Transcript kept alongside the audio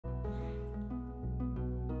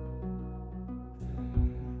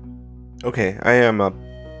Okay, I am up.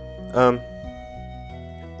 Um,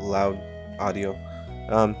 loud audio.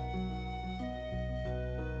 Um,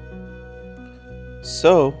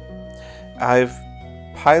 so I've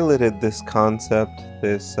piloted this concept,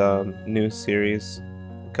 this new series,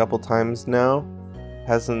 a couple times now.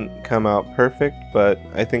 Hasn't come out perfect, but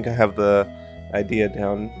I think I have the idea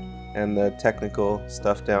down and the technical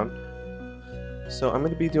stuff down. So I'm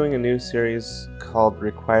going to be doing a new series called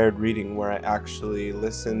Required Reading, where I actually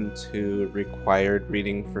listen to required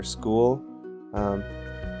reading for school. Um,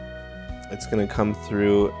 it's going to come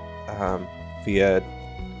through via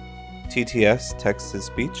TTS, text to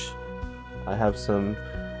speech. I have some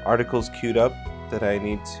articles queued up that I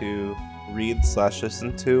need to read slash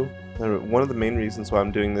listen to. One of the main reasons why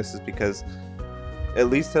I'm doing this is because, at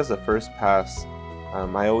least as a first pass,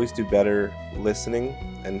 I always do better listening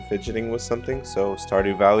and fidgeting with something. So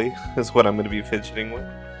Stardew Valley is what I'm going to be fidgeting with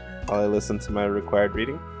while I listen to my required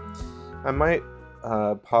reading. I might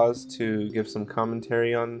pause to give some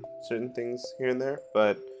commentary on certain things here and there,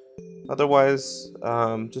 but otherwise,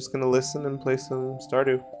 just gonna listen and play some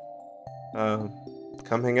Stardew. Uh,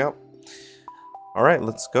 Come hang out. All right,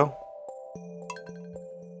 let's go.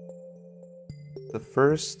 The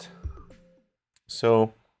first,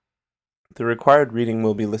 so the required reading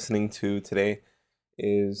we'll be listening to today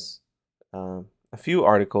is a few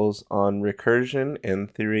articles on recursion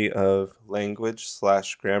and theory of language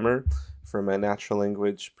slash grammar for my natural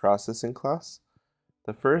language processing class.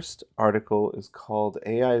 The first article is called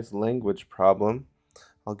AI's Language Problem.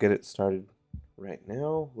 I'll get it started right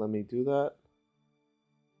now. Let me do that.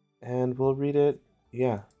 And we'll read it.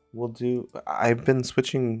 Yeah, we'll do. I've been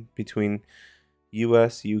switching between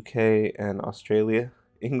US, UK, and Australia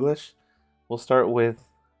English. We'll start with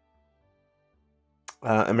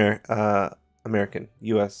American,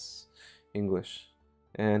 US English.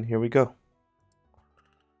 And here we go.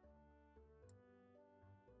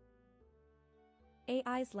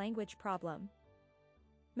 AI's language problem.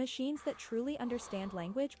 Machines that truly understand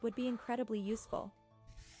language would be incredibly useful.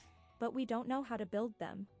 But we don't know how to build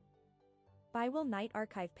them. By Will Knight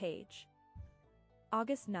Archive page.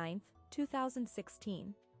 August 9,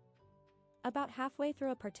 2016. About halfway through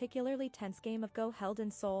a particularly tense game of Go held in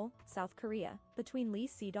Seoul, South Korea, between Lee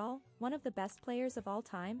Sedol, one of the best players of all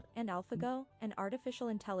time, and AlphaGo, an artificial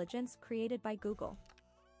intelligence created by Google.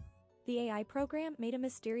 The AI program made a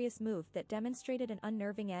mysterious move that demonstrated an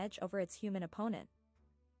unnerving edge over its human opponent.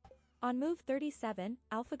 On move 37,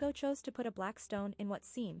 AlphaGo chose to put a black stone in what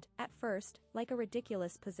seemed, at first, like a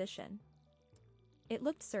ridiculous position. It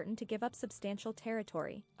looked certain to give up substantial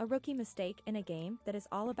territory, a rookie mistake in a game that is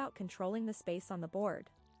all about controlling the space on the board.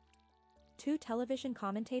 Two television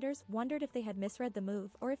commentators wondered if they had misread the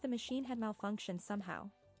move or if the machine had malfunctioned somehow.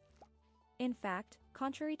 In fact,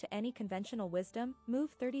 contrary to any conventional wisdom,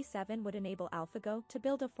 move 37 would enable AlphaGo to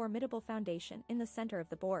build a formidable foundation in the center of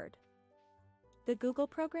the board. The Google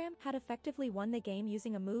program had effectively won the game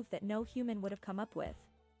using a move that no human would have come up with.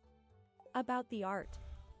 About the art.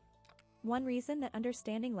 One reason that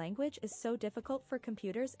understanding language is so difficult for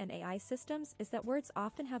computers and AI systems is that words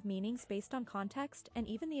often have meanings based on context and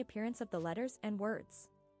even the appearance of the letters and words.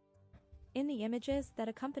 In the images that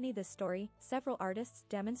accompany this story, several artists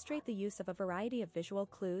demonstrate the use of a variety of visual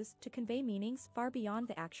clues to convey meanings far beyond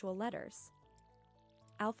the actual letters.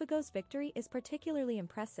 AlphaGo's victory is particularly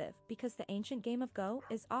impressive because the ancient game of Go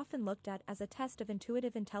is often looked at as a test of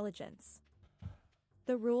intuitive intelligence.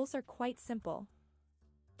 The rules are quite simple.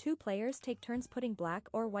 Two players take turns putting black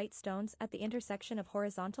or white stones at the intersection of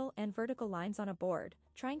horizontal and vertical lines on a board,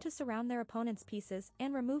 trying to surround their opponent's pieces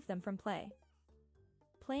and remove them from play.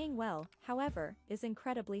 Playing well, however, is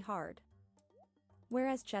incredibly hard.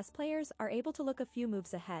 Whereas chess players are able to look a few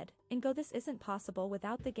moves ahead, in Go this isn't possible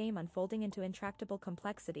without the game unfolding into intractable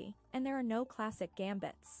complexity, and there are no classic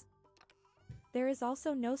gambits. There is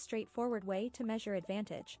also no straightforward way to measure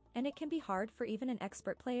advantage, and it can be hard for even an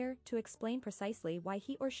expert player to explain precisely why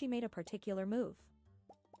he or she made a particular move.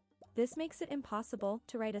 This makes it impossible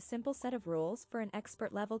to write a simple set of rules for an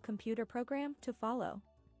expert-level computer program to follow.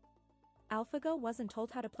 AlphaGo wasn't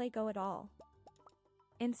told how to play Go at all.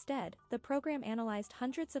 Instead, the program analyzed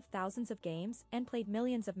hundreds of thousands of games and played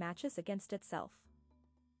millions of matches against itself.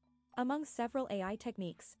 Among several AI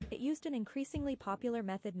techniques, it used an increasingly popular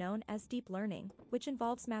method known as deep learning, which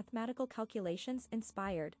involves mathematical calculations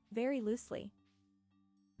inspired, very loosely,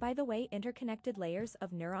 by the way interconnected layers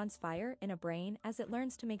of neurons fire in a brain as it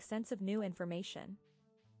learns to make sense of new information.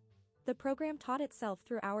 The program taught itself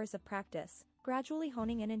through hours of practice, gradually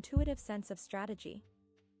honing an intuitive sense of strategy.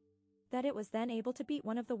 That it was then able to beat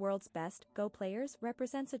one of the world's best Go players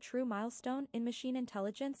represents a true milestone in machine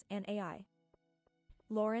intelligence and AI.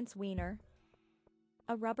 Lawrence Weiner.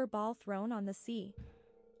 A rubber ball thrown on the sea.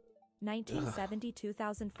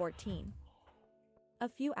 1970-2014. A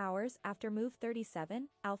few hours after move 37,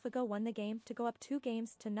 AlphaGo won the game to go up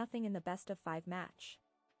 2-0 in the best-of-5 match.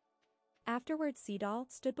 Afterwards,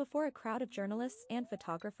 Seedall stood before a crowd of journalists and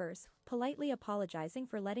photographers, politely apologizing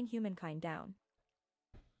for letting humankind down.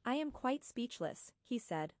 "I am quite speechless," he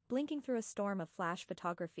said, blinking through a storm of flash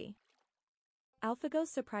photography. AlphaGo's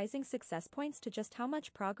surprising success points to just how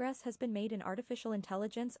much progress has been made in artificial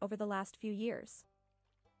intelligence over the last few years.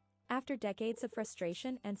 After decades of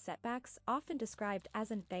frustration and setbacks, often described as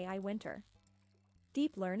an AI winter,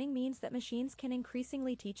 deep learning means that machines can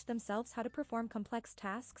increasingly teach themselves how to perform complex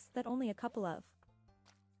tasks that only a couple of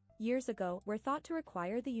years ago were thought to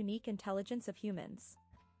require the unique intelligence of humans.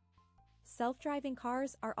 Self-driving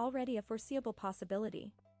cars are already a foreseeable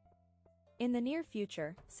possibility. In the near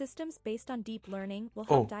future, systems based on deep learning will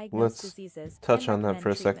help diagnose let's diseases touch and on that recommend for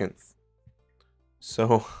a second. treatments.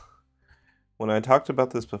 So, when I talked about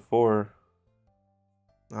this before,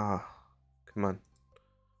 come on,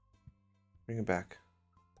 bring it back.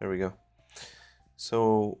 There we go.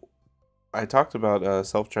 So, I talked about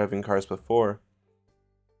self-driving cars before,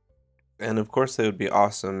 and of course they would be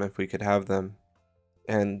awesome if we could have them.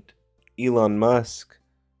 And Elon Musk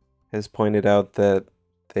has pointed out that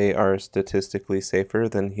they are statistically safer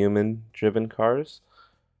than human-driven cars,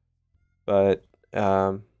 but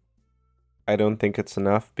I don't think it's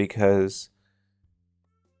enough because,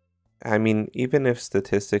 I mean, even if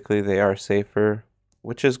statistically they are safer,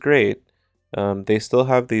 which is great, they still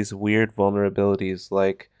have these weird vulnerabilities,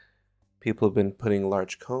 like people have been putting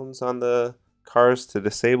large cones on the cars to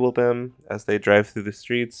disable them as they drive through the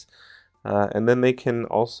streets, and then they can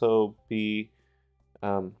also be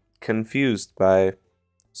confused by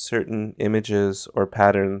certain images or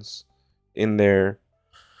patterns in their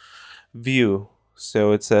view.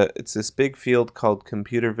 So it's this big field called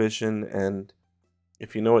computer vision, and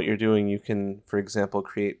if you know what you're doing, you can, for example,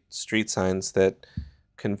 create street signs that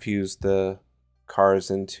confuse the cars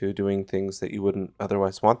into doing things that you wouldn't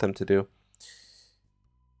otherwise want them to do.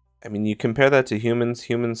 I mean, you compare that to humans.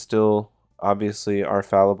 Humans still obviously are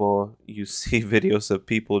fallible. You see videos of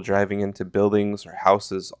people driving into buildings or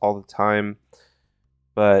houses all the time.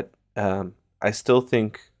 But I still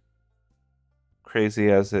think,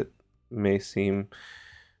 crazy as it may seem,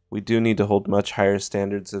 we do need to hold much higher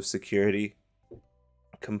standards of security,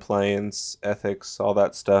 compliance, ethics, all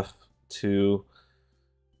that stuff to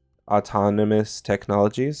autonomous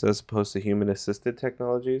technologies as opposed to human-assisted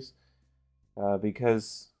technologies.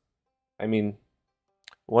 Because, I mean,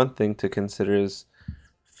 one thing to consider is,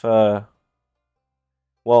 well,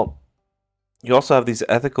 you also have these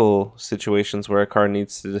ethical situations where a car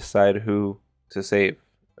needs to decide who to save,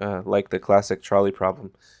 like the classic trolley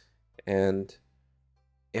problem. And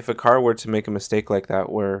if a car were to make a mistake like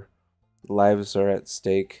that where lives are at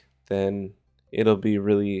stake, then it'll be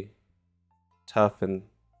really tough and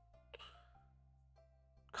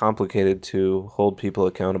complicated to hold people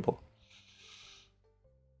accountable.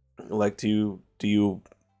 Like, do you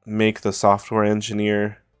make the software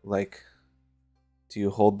engineer, like, do you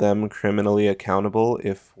hold them criminally accountable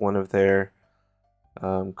if one of their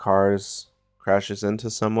cars crashes into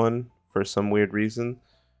someone for some weird reason?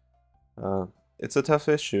 It's a tough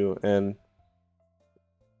issue, and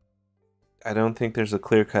I don't think there's a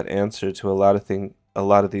clear-cut answer to a lot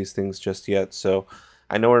of these things just yet. So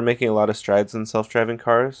I know we're making a lot of strides in self-driving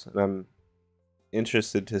cars, and I'm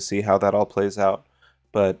interested to see how that all plays out.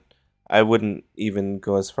 But I wouldn't even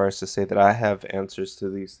go as far as to say that I have answers to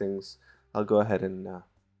these things. I'll go ahead and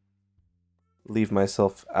leave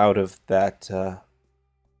myself out of that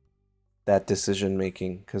decision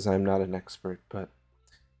making because I'm not an expert. But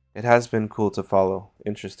it has been cool to follow.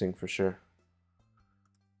 Interesting for sure.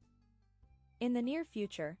 In the near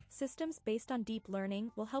future, systems based on deep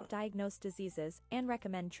learning will help diagnose diseases and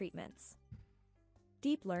recommend treatments.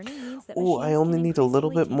 Deep learning means that machines I only can need a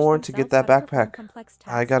little increasingly bit teach more to get themselves that how to perform backpack. complex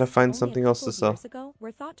I gotta tasks that find only a something else couple to of sell. years ago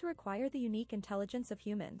were thought to require the unique intelligence of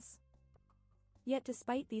humans. Yet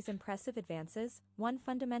despite these impressive advances, one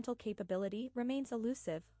fundamental capability remains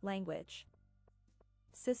elusive: language.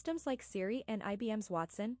 Systems like Siri and IBM's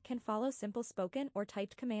Watson can follow simple spoken or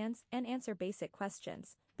typed commands and answer basic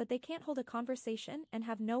questions, but they can't hold a conversation and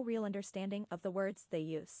have no real understanding of the words they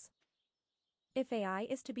use. If AI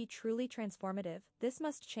is to be truly transformative, this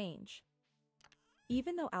must change.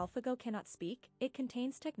 Even though AlphaGo cannot speak, it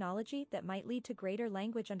contains technology that might lead to greater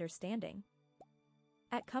language understanding.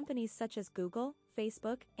 At companies such as Google,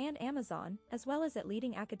 Facebook, and Amazon, as well as at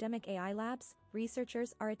leading academic AI labs,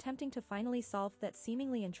 researchers are attempting to finally solve that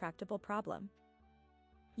seemingly intractable problem.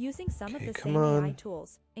 using some of Okay, the come same AI on.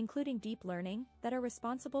 tools, including deep learning, that are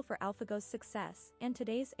responsible for AlphaGo's success and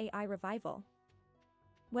today's AI revival.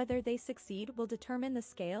 Whether they succeed will determine the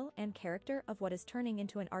scale and character of what is turning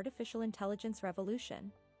into an artificial intelligence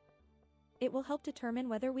revolution. It will help determine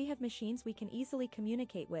whether we have machines we can easily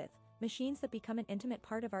communicate with, machines that become an intimate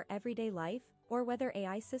part of our everyday life, or whether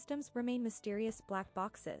AI systems remain mysterious black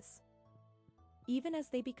boxes. Even as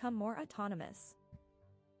they become more autonomous.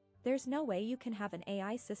 There's no way you can have an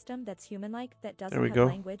AI system that's human-like that There doesn't we have go.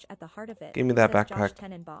 language at the heart of it, Give me that says Josh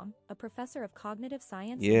backpack. Tenenbaum, a professor of cognitive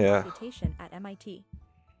science and Yeah. computation at MIT.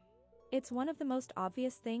 It's one of the most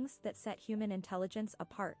obvious things that set human intelligence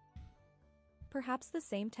apart. Perhaps the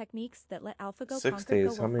same techniques that let AlphaGo 6 conquer Go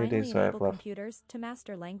days. How will many finally days do I have enable left? computers to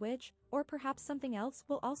master language, or perhaps something else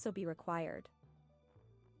will also be required.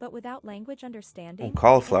 But without language understanding, the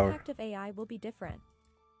cauliflower. impact of AI will be different.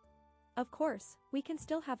 Of course, we can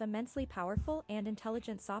still have immensely powerful and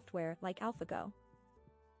intelligent software like AlphaGo.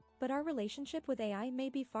 But our relationship with AI may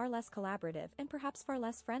be far less collaborative and perhaps far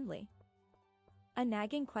less friendly. A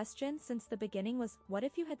nagging question since the beginning was, what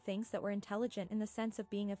if you had things that were intelligent in the sense of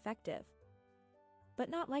being effective, but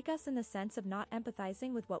not like us in the sense of not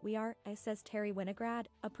empathizing with what we are, says Terry Winograd,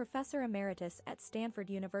 a professor emeritus at Stanford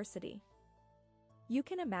University. You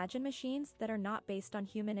can imagine machines that are not based on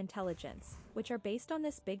human intelligence, which are based on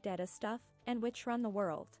this big data stuff, and which run the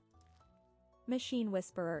world. Machine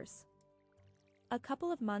whisperers. A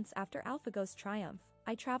couple of months after AlphaGo's triumph,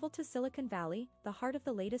 I traveled to Silicon Valley, the heart of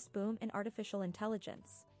the latest boom in artificial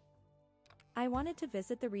intelligence. I wanted to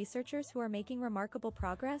visit the researchers who are making remarkable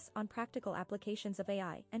progress on practical applications of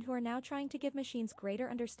AI and who are now trying to give machines greater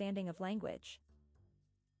understanding of language.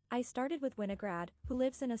 I started with Winograd, who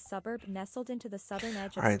lives in a suburb nestled into the southern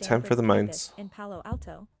edge of Alright, time for Stanford's the campus mines. in Palo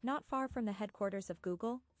Alto, not far from the headquarters of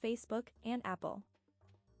Google, Facebook, and Apple.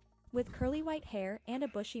 With curly white hair and a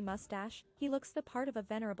bushy mustache, he looks the part of a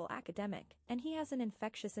venerable academic, and he has an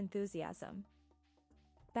infectious enthusiasm.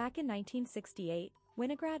 Back in 1968,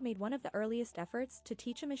 Winograd made one of the earliest efforts to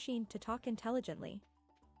teach a machine to talk intelligently.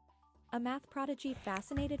 A math prodigy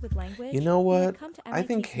fascinated with language, You know he had what? come to I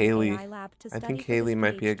think MIT's Haley. AI lab to I study think for his Haley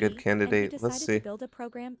might be a good PhD, and he candidate. Let's decided to see. build a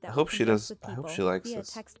program I that hope would she converse does. with I hope people she likes via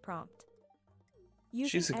this. text prompt. Using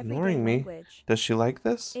She's everyday ignoring me. language, Does she like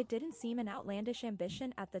this? it didn't seem an outlandish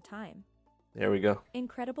ambition at the time. There we go.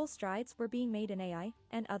 Incredible strides were being made in AI,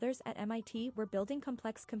 and others at MIT were building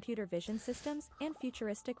complex computer vision systems and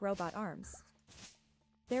futuristic robot arms.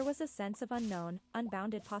 There was a sense of unknown,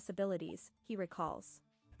 unbounded possibilities, he recalls.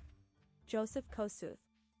 Joseph Kosuth.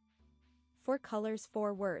 4 colors,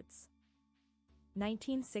 4 words.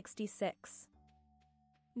 1966.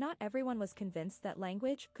 Not everyone was convinced that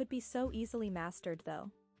language could be so easily mastered,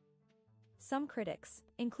 though. Some critics,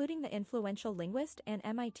 including the influential linguist and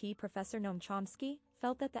MIT professor Noam Chomsky,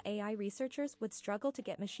 felt that the AI researchers would struggle to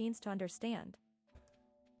get machines to understand,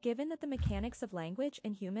 given that the mechanics of language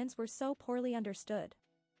in humans were so poorly understood.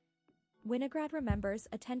 Winograd remembers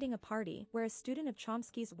attending a party where a student of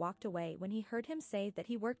Chomsky's walked away when he heard him say that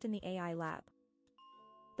he worked in the AI lab.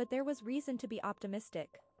 But there was reason to be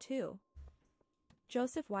optimistic, too.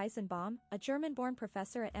 Joseph Weizenbaum, a German-born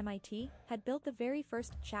professor at MIT, had built the very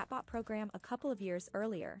first chatbot program a couple of years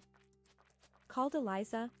earlier. Called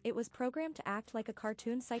Eliza, it was programmed to act like a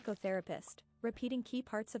cartoon psychotherapist, repeating key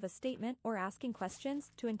parts of a statement or asking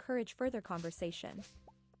questions to encourage further conversation.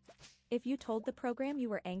 If you told the program you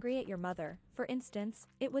were angry at your mother, for instance,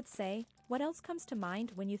 it would say, "What else comes to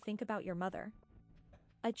mind when you think about your mother?"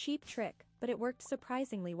 A cheap trick, but it worked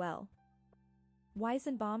surprisingly well.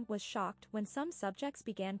 Weizenbaum was shocked when some subjects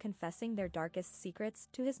began confessing their darkest secrets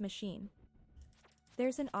to his machine.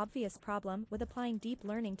 There's an obvious problem with applying deep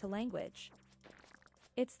learning to language.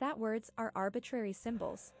 It's that words are arbitrary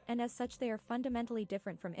symbols, and as such they are fundamentally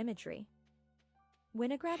different from imagery.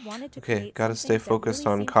 Winograd wanted to create Gotta stay something that focused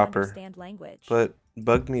really on seemed to copper. understand language. But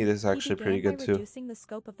bug meat is He actually pretty began by good too. reducing the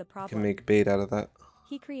scope of the You can problem. make bait out of that.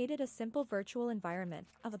 He created a simple virtual environment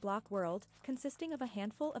of a block world consisting of a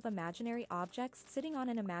handful of imaginary objects sitting on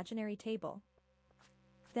an imaginary table.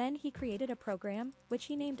 Then he created a program, which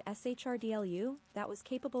he named SHRDLU, that was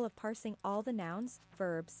capable of parsing all the nouns,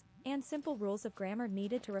 verbs, and simple rules of grammar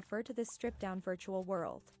needed to refer to this stripped-down virtual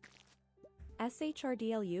world.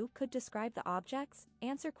 SHRDLU could describe the objects,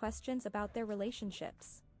 answer questions about their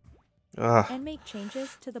relationships, and make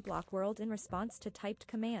changes to the block world in response to typed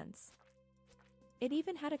commands. It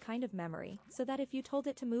even had a kind of memory, so that if you told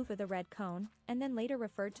it to move the red cone, and then later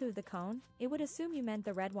referred to the cone, it would assume you meant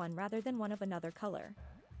the red one rather than one of another color.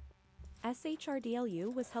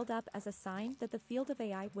 SHRDLU was held up as a sign that the field of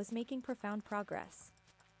AI was making profound progress.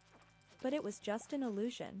 But it was just an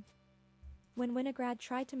illusion. When Winograd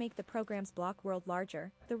tried to make the program's block world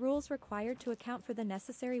larger, the rules required to account for the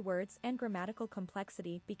necessary words and grammatical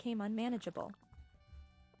complexity became unmanageable.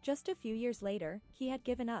 Just a few years later, he had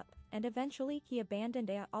given up, and eventually he abandoned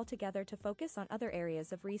AI altogether to focus on other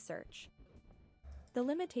areas of research. The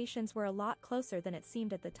limitations were a lot closer than it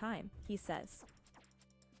seemed at the time, he says.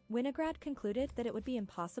 Winograd concluded that it would be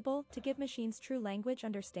impossible to give machines true language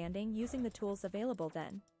understanding using the tools available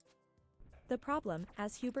then. The problem,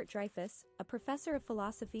 as Hubert Dreyfus, a professor of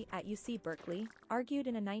philosophy at UC Berkeley, argued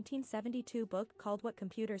in a 1972 book called What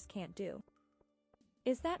Computers Can't Do,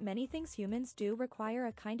 is that many things humans do require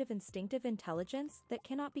a kind of instinctive intelligence that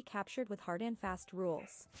cannot be captured with hard and fast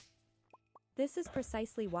rules. This is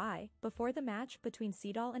precisely why, before the match between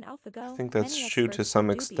Seidel and I AlphaGo, think that's many true to experts some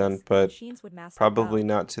were extent, dubious that but machines would master probably Go.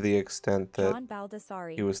 not to the extent that John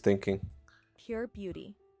Baldessari, he was thinking. Pure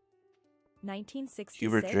Beauty. 1966,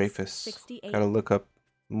 Hubert Dreyfus. 68. Gotta look up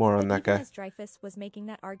more on But that even guy. as Dreyfus was making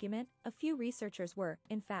that argument, a few researchers were,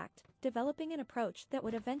 in fact, developing an approach that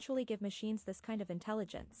would eventually give machines this kind of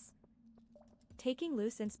intelligence. Taking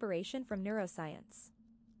loose inspiration from neuroscience,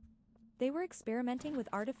 they were experimenting with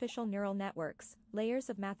artificial neural networks, layers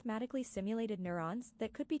of mathematically simulated neurons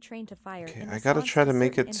that could be trained to fire Okay, in I gotta response try to to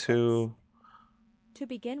make certain it inputs. to To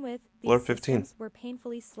begin with, floor these 15. systems were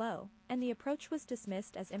painfully slow, and the approach was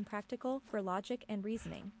dismissed as impractical for logic and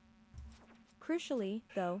reasoning. Crucially,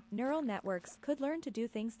 though, neural networks could learn to do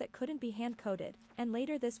things that couldn't be hand-coded, and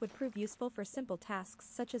later this would prove useful for simple tasks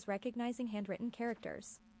such as recognizing handwritten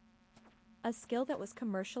characters, a skill that was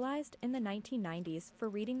commercialized in the 1990s for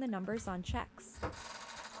reading the numbers on checks.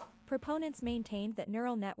 Proponents maintained that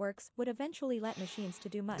neural networks would eventually let machines to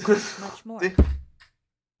do much, much more.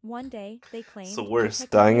 One day, they claimed It's the that worst,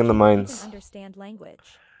 dying in the technology mines. could even understand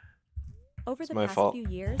language. Over It's the my past fault. few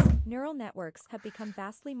years, neural networks have become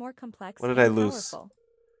vastly more complex What did and I lose? powerful.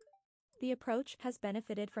 The approach has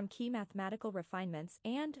benefited from key mathematical refinements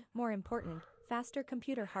and, more important, faster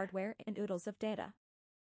computer hardware and oodles of data.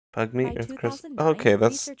 Bug meat, By Earth crust. 2009, Okay,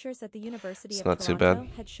 that's researchers at the University it's of not too Toronto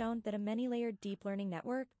bad. had shown that a many-layered deep learning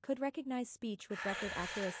network could recognize speech with record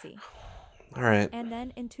accuracy. All right. And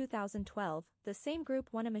then, in 2012, the same group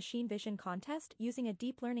won a machine vision contest using a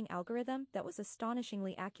deep learning algorithm that was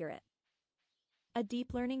astonishingly accurate. A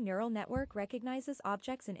deep learning neural network recognizes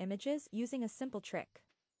objects and images using a simple trick.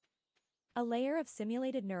 A layer of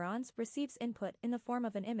simulated neurons receives input in the form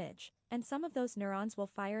of an image, and some of those neurons will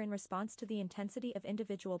fire in response to the intensity of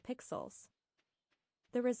individual pixels.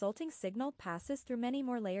 The resulting signal passes through many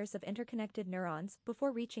more layers of interconnected neurons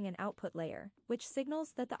before reaching an output layer, which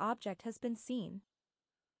signals that the object has been seen.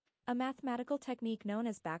 A mathematical technique known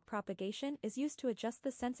as backpropagation is used to adjust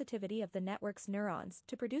the sensitivity of the network's neurons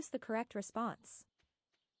to produce the correct response.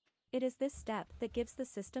 It is this step that gives the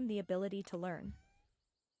system the ability to learn.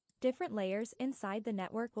 Different layers inside the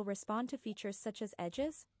network will respond to features such as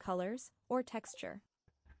edges, colors, or texture.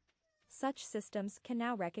 Such systems can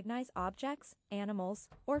now recognize objects, animals,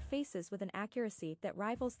 or faces with an accuracy that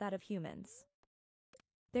rivals that of humans.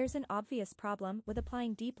 There's an obvious problem with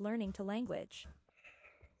applying deep learning to language.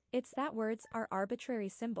 It's that words are arbitrary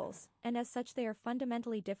symbols, and as such they are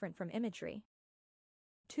fundamentally different from imagery.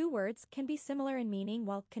 Two words can be similar in meaning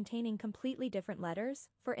while containing completely different letters,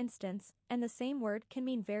 for instance, and the same word can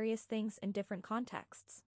mean various things in different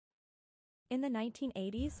contexts. In the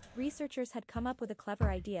 1980s, researchers had come up with a clever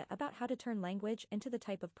idea about how to turn language into the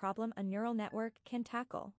type of problem a neural network can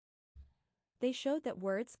tackle. They showed that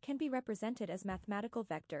words can be represented as mathematical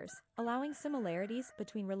vectors, allowing similarities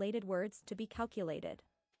between related words to be calculated.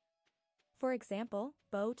 For example,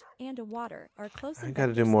 boat and water are close I in gotta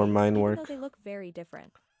vector do more space mind even work. though they look very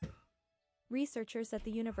different. Researchers at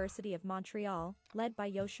the University of Montreal, led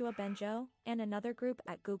by Yoshua Benjo, and another group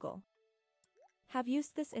at Google, have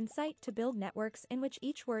used this insight to build networks in which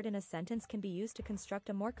each word in a sentence can be used to construct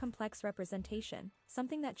a more complex representation,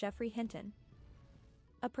 something that Geoffrey Hinton,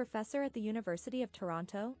 a professor at the University of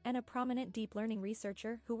Toronto and a prominent deep learning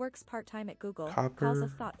researcher who works part-time at Google, calls a Copper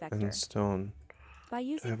thought vector. and stone. By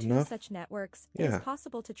using have two enough? such networks, it is Yeah.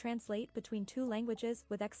 possible to translate between two languages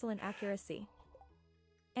with excellent accuracy.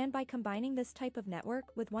 And by combining this type of network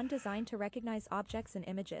with one designed to recognize objects and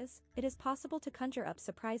images, it is possible to conjure up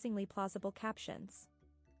surprisingly plausible captions.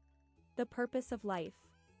 The purpose of life.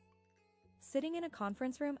 Sitting in a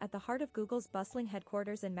conference room at the heart of Google's bustling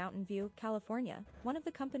headquarters in Mountain View, California, one of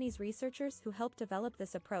the company's researchers who helped develop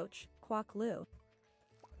this approach, Kwok Liu,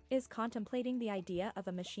 is contemplating the idea of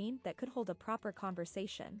a machine that could hold a proper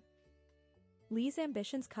conversation. Lee's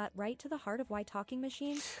ambitions cut right to the heart of why talking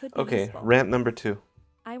machines could be Okay, useful. rant number 2.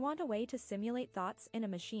 I want a way to simulate thoughts in a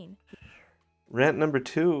machine. Rant number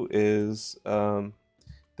 2 is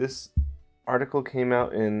this article came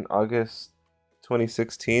out in August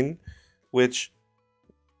 2016, which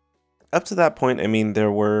up to that point, I mean,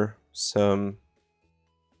 there was some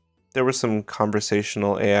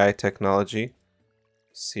conversational AI technology,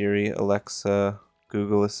 Siri, Alexa,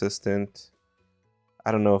 Google Assistant.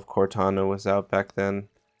 I don't know if Cortana was out back then.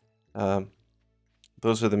 Um,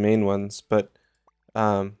 those are the main ones, but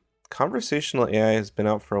um, conversational AI has been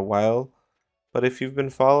out for a while. But if you've been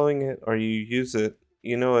following it or you use it,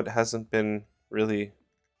 you know it hasn't been really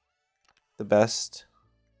the best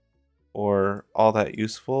or all that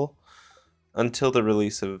useful until the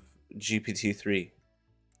release of GPT-3,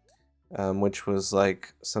 which was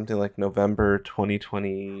like something like November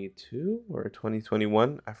 2022 or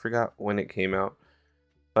 2021. I forgot when it came out.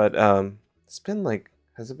 But it's been like,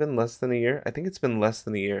 has it been less than a year? I think it's been less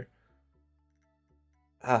than a year.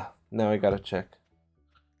 Now I gotta check.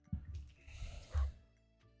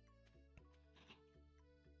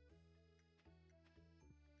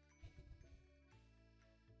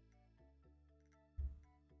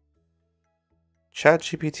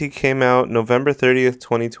 ChatGPT came out November 30th,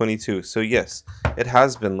 2022. So yes, it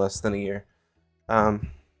has been less than a year.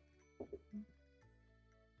 Um,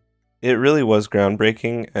 it really was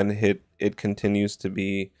groundbreaking, and it continues to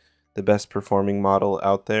be the best performing model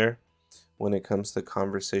out there when it comes to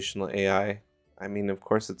conversational AI. I mean, of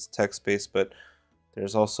course, it's text based, but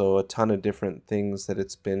there's also a ton of different things that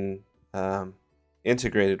it's been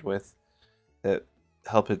integrated with that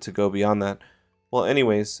help it to go beyond that. Well,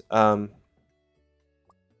 anyways,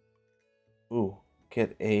 ooh,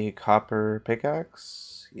 get a copper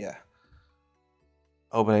pickaxe. Yeah.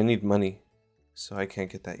 Oh, but I need money, so I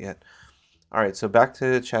can't get that yet. All right, so back to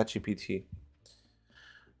ChatGPT.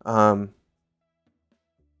 Um,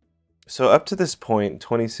 so up to this point,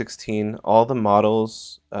 2016, all the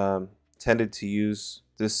models tended to use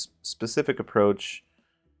this specific approach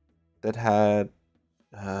that had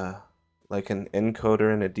uh, like an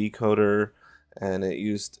encoder and a decoder, and it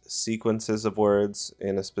used sequences of words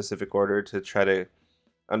in a specific order to try to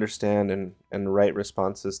understand and write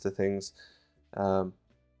responses to things. Um,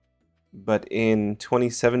 but in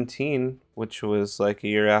 2017, which was like a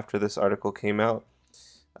year after this article came out,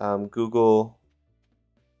 Google,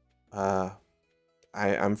 uh,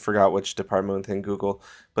 I forgot which department within Google,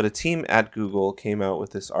 but a team at Google came out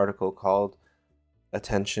with this article called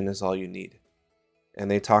 "Attention is All You Need." And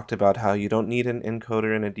they talked about how you don't need an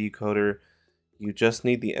encoder and a decoder, you just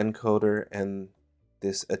need the encoder and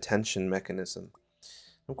this attention mechanism.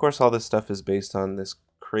 Of course, all this stuff is based on this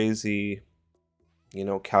crazy,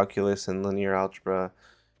 calculus and linear algebra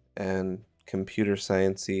and computer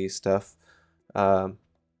sciencey stuff. Um,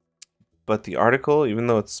 but the article, even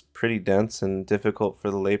though it's pretty dense and difficult for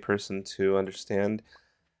the layperson to understand,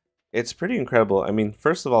 it's pretty incredible. I mean,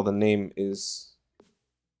 first of all, the name is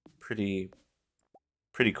pretty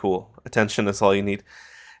cool. Attention is all you need.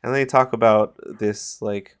 And they talk about this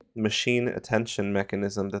like machine attention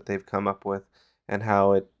mechanism that they've come up with and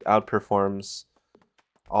how it outperforms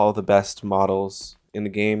all the best models in the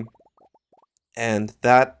game. And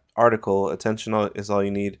that article, Attention is All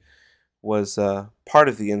You Need, was part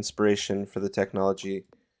of the inspiration for the technology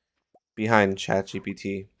behind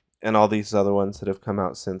ChatGPT and all these other ones that have come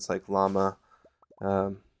out since, like Llama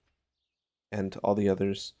um, and all the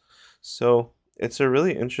others. So it's a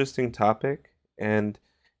really interesting topic, and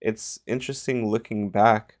it's interesting looking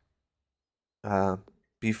back uh,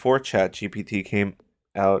 before ChatGPT came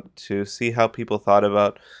out to see how people thought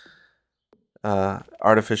about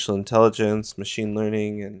artificial intelligence, machine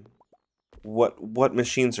learning, and what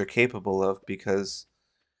machines are capable of. Because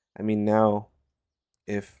I mean, now,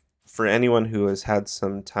 if for anyone who has had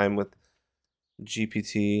some time with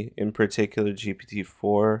GPT, in particular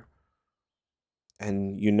GPT-4,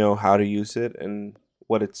 and you know how to use it and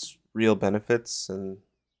what its real benefits and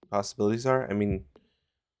possibilities are, I mean,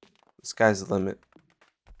 the sky's the limit.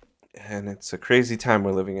 And it's a crazy time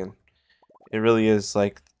we're living in. It really is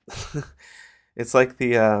like it's like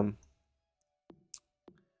the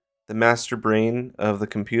master brain of the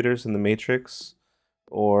computers in the Matrix,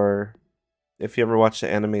 or if you ever watch the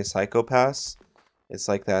anime Psycho-Pass, it's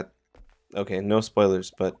like that. Okay, no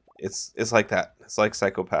spoilers, but it's like that. It's like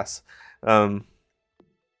Psycho-Pass. Um,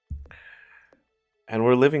 and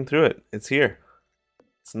we're living through it. It's here.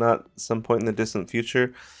 It's not some point in the distant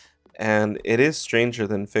future, and it is stranger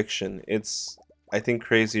than fiction. It's, I think,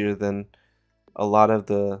 crazier than a lot of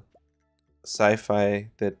the sci-fi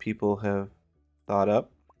that people have thought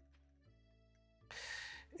up.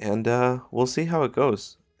 And we'll see how it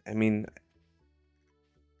goes. I mean,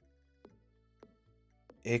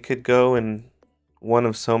 it could go in one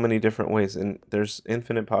of so many different ways, and there's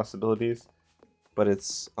infinite possibilities. but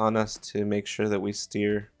it's on us to make sure that we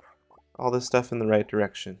steer all this stuff in the right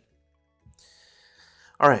direction.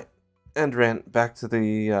 All right, end rant. Back to the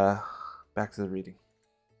reading.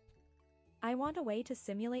 I want a way to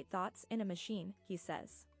simulate thoughts in a machine, he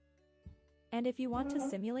says. And if you want to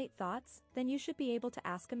simulate thoughts, then you should be able to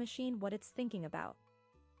ask a machine what it's thinking about.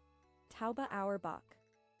 Tauba Auerbach.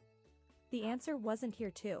 The answer wasn't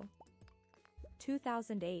here too.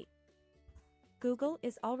 2008. Google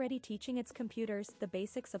is already teaching its computers the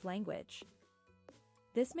basics of language.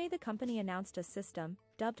 This May the company announced a system,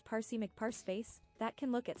 dubbed Parsi McParseface, that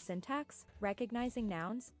can look at syntax, recognizing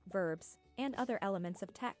nouns, verbs, and other elements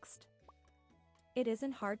of text. It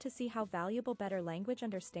isn't hard to see how valuable better language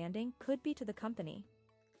understanding could be to the company.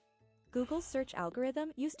 Google's search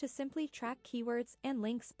algorithm used to simply track keywords and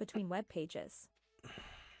links between web pages.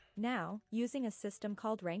 Now, using a system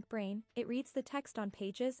called RankBrain, it reads the text on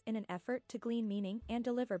pages in an effort to glean meaning and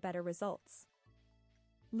deliver better results.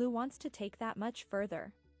 Lou wants to take that much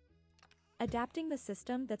further. Adapting the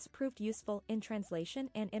system that's proved useful in translation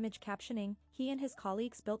and image captioning, he and his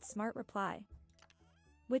colleagues built Smart Reply,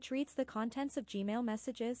 which reads the contents of Gmail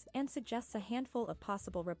messages and suggests a handful of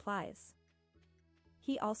possible replies.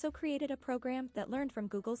 He also created a program that learned from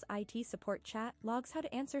Google's IT support chat logs how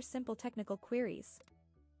to answer simple technical queries.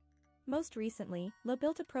 Most recently, Lo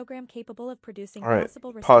built a program capable of producing All right,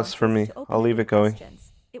 possible pause responses for me. to I'll leave it open-ended going.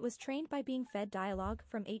 questions. It was trained by being fed dialogue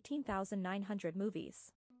from 18,900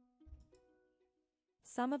 movies.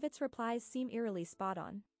 Some of its replies seem eerily spot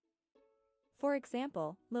on. For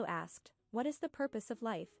example, Lo asked, "What is the purpose of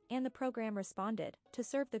life?" and the program responded, "To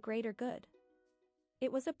serve the greater good."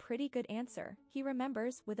 It was a pretty good answer, he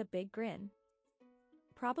remembers with a big grin.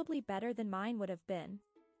 Probably better than mine would have been.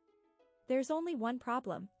 There's only one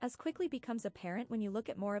problem, as quickly becomes apparent when you look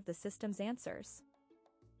at more of the system's answers.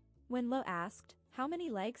 When Lo asked, "How many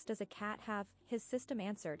legs does a cat have?" his system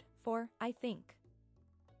answered, "4, I think."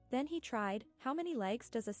 Then he tried, "How many legs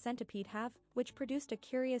does a centipede have?" which produced a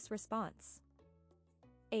curious response.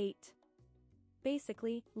 8.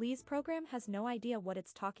 Basically, Lee's program has no idea what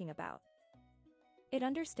it's talking about. It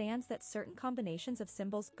understands that certain combinations of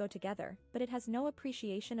symbols go together, but it has no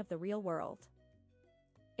appreciation of the real world.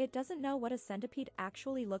 It doesn't know what a centipede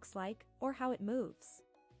actually looks like, or how it moves.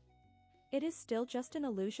 It is still just an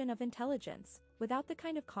illusion of intelligence, without the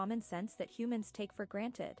kind of common sense that humans take for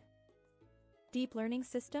granted. Deep learning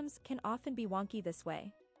systems can often be wonky this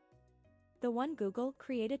way. The one Google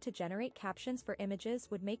created to generate captions for images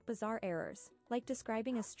would make bizarre errors, like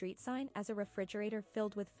describing a street sign as a refrigerator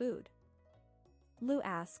filled with food. Lou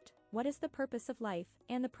asked, "What is the purpose of life?"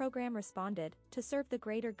 and the program responded, "To serve the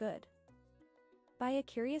greater good." By a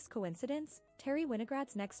curious coincidence, Terry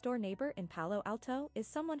Winograd's next-door neighbor in Palo Alto is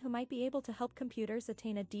someone who might be able to help computers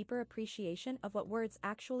attain a deeper appreciation of what words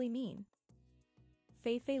actually mean.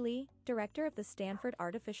 Fei-Fei Li, director of the Stanford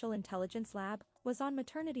Artificial Intelligence Lab, was on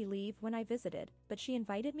maternity leave when I visited, but she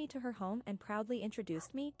invited me to her home and proudly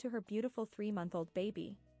introduced me to her beautiful 3-month-old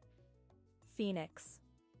baby. Phoenix.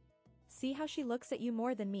 "See how she looks at you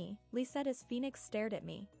more than me," Li said as Phoenix stared at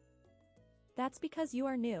me. "That's because you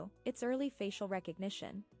are new, it's early facial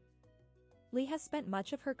recognition." Li has spent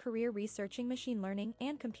much of her career researching machine learning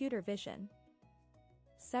and computer vision.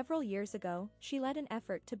 Several years ago, she led an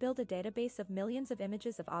effort to build a database of millions of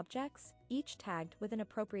images of objects, each tagged with an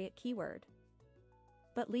appropriate keyword.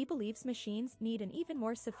 But Li believes machines need an even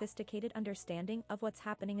more sophisticated understanding of what's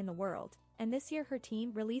happening in the world, and this year her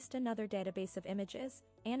team released another database of images,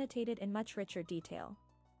 annotated in much richer detail.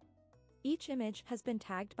 Each image has been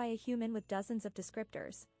tagged by a human with dozens of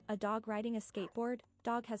descriptors: a dog riding a skateboard,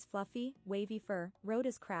 dog has fluffy, wavy fur, road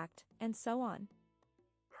is cracked, and so on.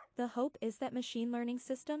 The hope is that machine learning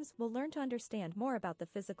systems will learn to understand more about the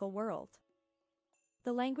physical world.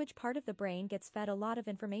 The language part of the brain gets fed a lot of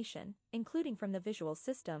information, including from the visual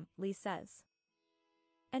system, Li says.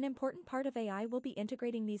 An important part of AI will be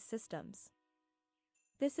integrating these systems.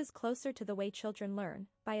 This is closer to the way children learn,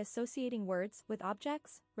 by associating words with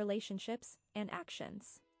objects, relationships, and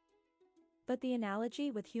actions. But the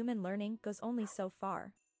analogy with human learning goes only so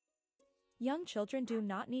far. Young children do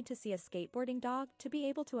not need to see a skateboarding dog to be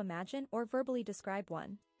able to imagine or verbally describe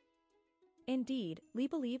one. Indeed, Li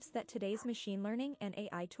believes that today's machine learning and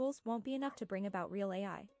AI tools won't be enough to bring about real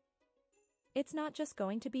AI. It's not just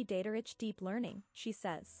going to be data-rich deep learning, she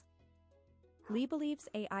says. Li believes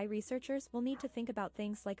AI researchers will need to think about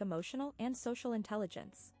things like emotional and social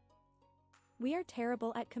intelligence. "We are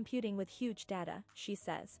terrible at computing with huge data," she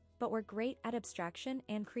says, "but we're great at abstraction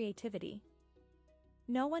and creativity.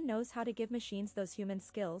 No one knows how to give machines those human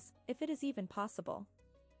skills, if it is even possible.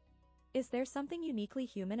 Is there something uniquely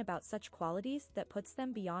human about such qualities that puts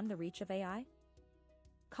them beyond the reach of AI?"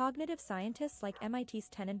 Cognitive scientists like MIT's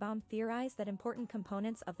Tenenbaum theorize that important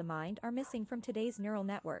components of the mind are missing from today's neural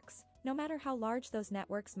networks, no matter how large those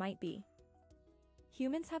networks might be.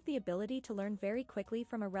 Humans have the ability to learn very quickly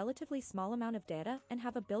from a relatively small amount of data and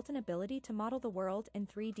have a built-in ability to model the world in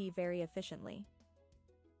 3D very efficiently.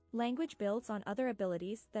 Language builds on other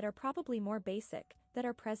abilities that are probably more basic, that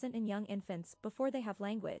are present in young infants before they have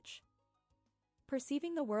language.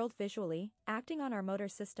 Perceiving the world visually, acting on our motor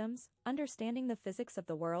systems, understanding the physics of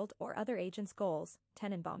the world or other agents' goals,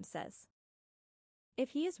 Tenenbaum says. If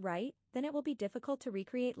he is right, then it will be difficult to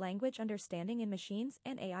recreate language understanding in machines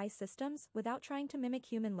and AI systems without trying to mimic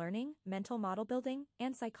human learning, mental model building,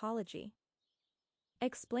 and psychology.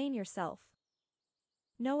 Explain yourself.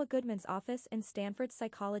 Noah Goodman's office in Stanford's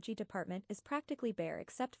psychology department is practically bare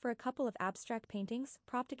except for a couple of abstract paintings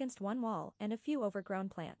propped against one wall and a few overgrown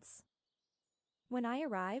plants. When I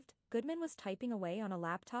arrived, Goodman was typing away on a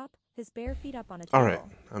laptop, his bare feet up on a table. Alright,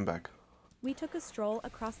 I'm back. We took a stroll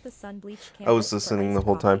across the sun-bleached campus. I was listening the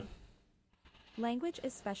whole time. Language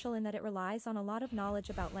is special in that it relies on a lot of knowledge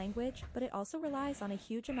about language, but it also relies on a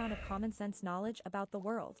huge amount of common sense knowledge about the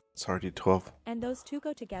world. It's already 12. And those two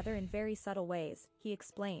go together in very subtle ways, he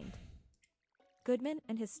explained. Goodman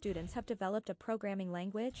and his students have developed a programming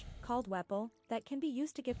language, called WEPL, that can be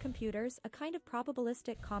used to give computers a kind of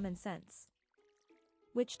probabilistic common sense,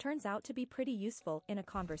 which turns out to be pretty useful in a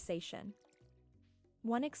conversation.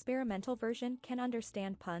 One experimental version can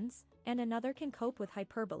understand puns, and another can cope with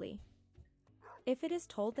hyperbole. If it is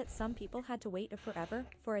told that some people had to wait forever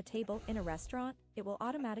for a table in a restaurant, it will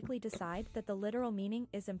automatically decide that the literal meaning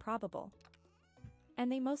is improbable.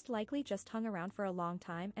 And they most likely just hung around for a long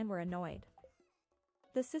time and were annoyed.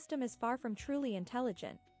 The system is far from truly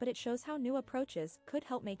intelligent, but it shows how new approaches could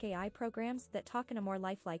help make AI programs that talk in a more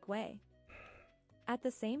lifelike way. At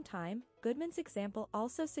the same time, Goodman's example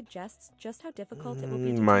also suggests just how difficult it will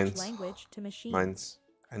be to teach language to machines.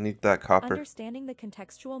 I need that copper. Understanding the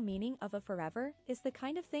contextual meaning of a forever is the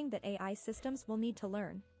kind of thing that AI systems will need to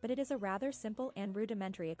learn, but it is a rather simple and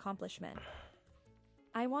rudimentary accomplishment.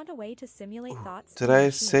 I want a way to simulate thoughts. Did I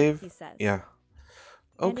machine, save? He says. Yeah.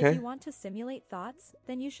 Okay. And if you want to simulate thoughts,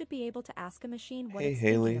 then you should be able to ask a machine what it's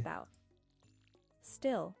thinking about.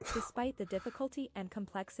 Still, despite the difficulty and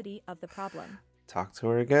complexity of the problem, talk to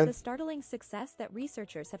her again. The startling success that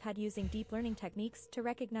researchers have had using deep learning techniques to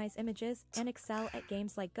recognize images and excel at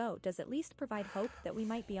games like Go does at least provide hope that we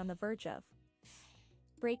might be on the verge of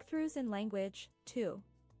breakthroughs in language, too.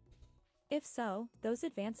 If so, those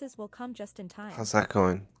advances will come just in time. How's that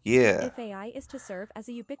going? Yeah. If AI is to serve as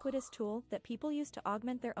a ubiquitous tool that people use to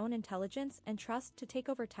augment their own intelligence and trust to take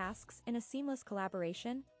over tasks in a seamless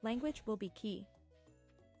collaboration, language will be key.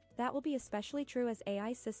 That will be especially true as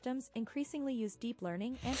AI systems increasingly use deep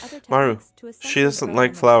learning and other techniques to assemble. She doesn't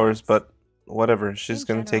like flowers, but whatever, she's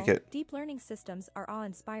gonna take it. Deep learning systems are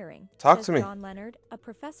awe-inspiring. Talk to me. John Leonard, a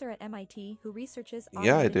professor at MIT who researches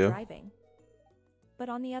automated driving. But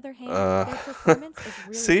on the other hand, their performance is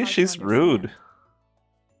really See, she's rude.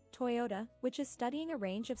 Toyota, which is studying a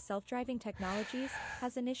range of self-driving technologies,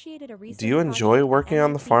 has initiated a research. Do you enjoy working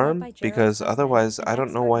on the farm? Because otherwise, I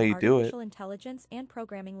don't know why you do it. Artificial intelligence and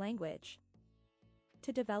programming language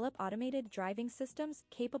to develop automated driving systems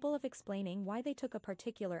capable of explaining why they took a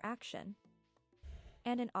particular action.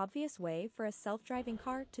 And an obvious way for a self-driving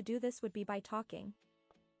car to do this would be by talking.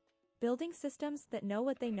 Building systems that know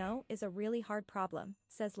what they know is a really hard problem,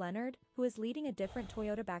 says Leonard, who is leading a different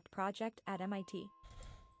Toyota-backed project at MIT.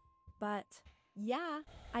 But, yeah,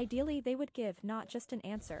 ideally they would give not just an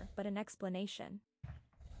answer, but an explanation.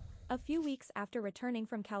 A few weeks after returning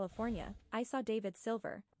from California, I saw David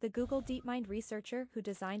Silver, the Google DeepMind researcher who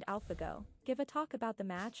designed AlphaGo, give a talk about the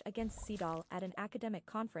match against CDAL at an academic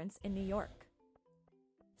conference in New York.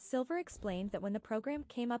 Silver explained that when the program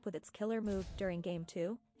came up with its killer move during Game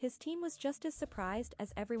 2, his team was just as surprised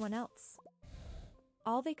as everyone else.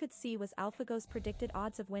 All they could see was AlphaGo's predicted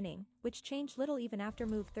odds of winning, which changed little even after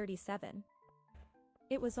move 37.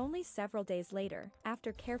 It was only several days later,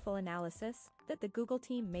 after careful analysis, that the Google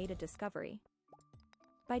team made a discovery.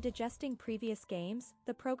 By digesting previous games,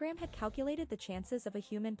 the program had calculated the chances of a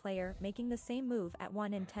human player making the same move at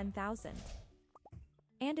 1 in 10,000.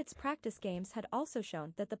 And its practice games had also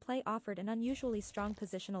shown that the play offered an unusually strong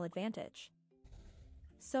positional advantage.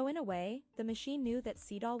 So in a way, the machine knew that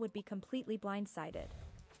CDAL would be completely blindsided.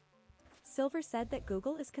 Silver said that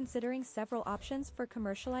Google is considering several options for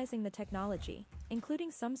commercializing the technology,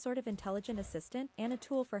 including some sort of intelligent assistant and a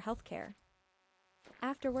tool for healthcare.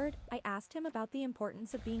 Afterward, I asked him about the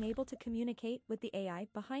importance of being able to communicate with the AI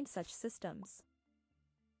behind such systems.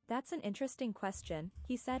 That's an interesting question,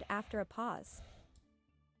 he said after a pause.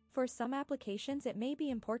 For some applications, it may be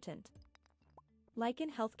important. Like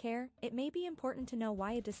in healthcare, it may be important to know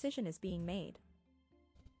why a decision is being made.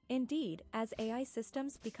 Indeed, as AI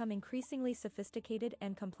systems become increasingly sophisticated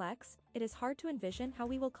and complex, it is hard to envision how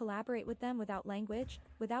we will collaborate with them without language,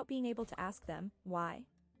 without being able to ask them, why?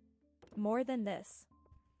 More than this,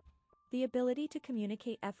 the ability to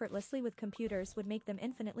communicate effortlessly with computers would make them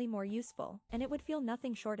infinitely more useful, and it would feel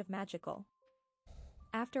nothing short of magical.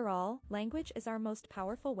 After all, language is our most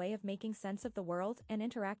powerful way of making sense of the world and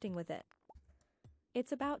interacting with it.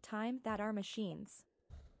 It's about time that our machines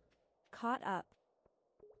caught up.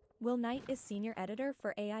 Will Knight is senior editor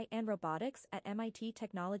for AI and robotics at MIT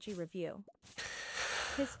Technology Review.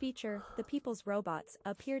 His feature, The People's Robots,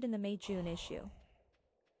 appeared in the May-June issue.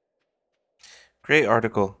 Great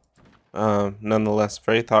article. Nonetheless,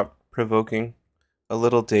 very thought-provoking. A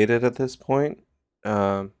little dated at this point.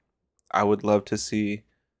 I would love to see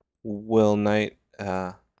Will Knight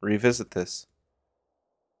revisit this,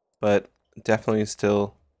 but definitely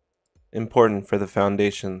still important for the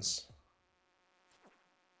foundations.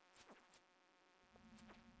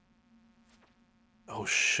 Oh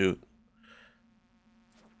shoot.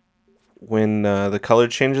 When the color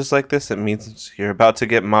changes like this, it means you're about to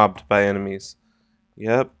get mobbed by enemies.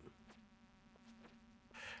 Yep.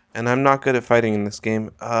 And I'm not good at fighting in this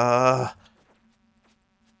game. Oh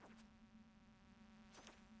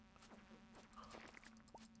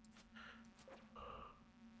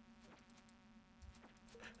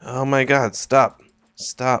my god, stop.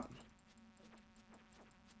 Stop.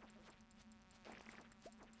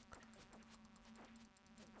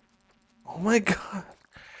 Oh my god.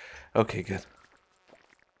 Okay, good.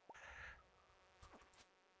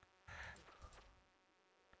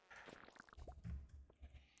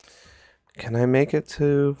 Can I make it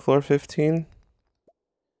to floor 15?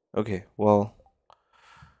 Okay, well,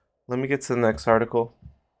 let me get to the next article.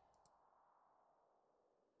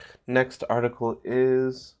 Next article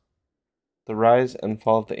is The Rise and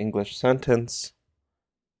Fall of the English Sentence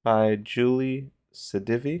by Julie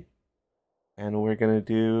Sedivi. And we're going to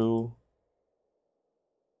do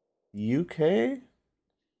UK?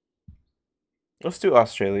 Let's do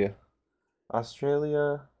Australia.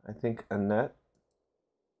 Australia, I think Annette.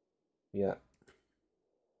 Yeah.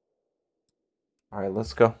 All right,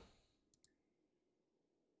 let's go.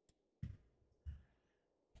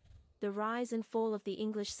 The Rise and Fall of the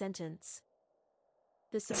English Sentence.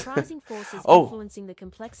 The surprising forces Oh, influencing the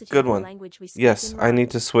complexity good of the one. language we speak Yes, and I need write.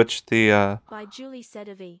 to switch the By Julie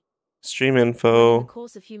Sedivi. stream When in the info.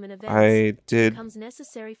 course of human events, I it did. becomes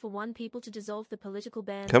necessary for one people to dissolve the political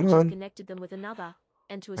bands Come which have on. connected them with another,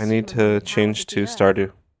 and to I assume need among the to powers change of to the earth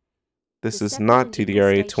Stardew. This the is separate not and equal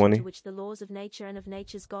TDRA station 20. to which the laws of nature and of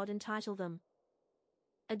nature's God entitle them.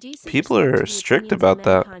 A decent People respect are to the strict opinions of about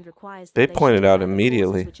that. mankind requires They that they pointed should out define the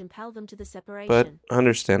immediately. causes which impel them to the But separation.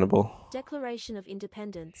 understandable. Declaration of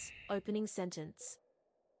Independence, opening sentence.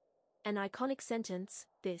 An iconic sentence,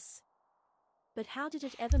 this. But how did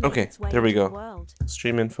it ever make Okay, its way there we into the go. world?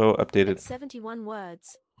 Stream info At updated. 71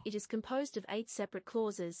 words, it is composed of 8 separate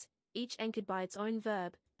clauses, each anchored by its own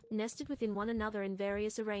verb, nested within one another in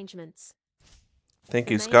various arrangements. Thank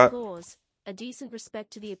The you, main Scott. clause, a decent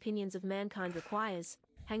respect to the opinions of mankind requires,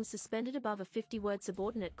 hangs suspended above a 50-word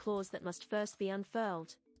subordinate clause that must first be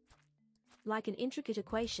unfurled. Like an intricate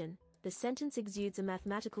equation, the sentence exudes a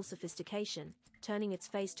mathematical sophistication, turning its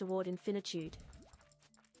face toward infinitude.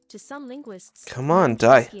 To some linguists, Come on, Noam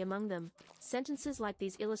die. Chomsky among them, sentences like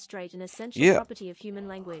these illustrate an essential Yeah. property of human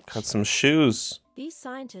language. Got some shoes. These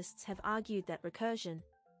scientists have argued that recursion,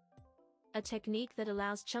 a technique that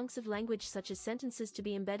allows chunks of language such as sentences to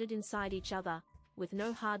be embedded inside each other, with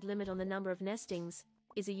no hard limit on the number of nestings,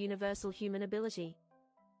 is a universal human ability.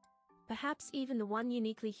 Perhaps even the one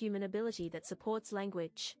uniquely human ability that supports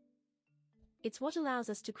language. It's what allows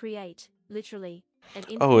us to create, literally, an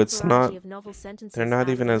infinite it's variety not. of novel sentences They're not out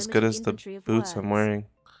of even a as good limited as the inventory of boots I'm words. wearing.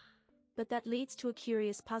 But that leads to a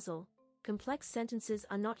curious puzzle. Complex sentences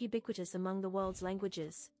are not ubiquitous among the world's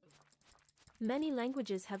languages. Many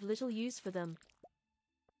languages have little use for them.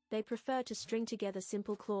 They prefer to string together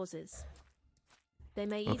simple clauses. They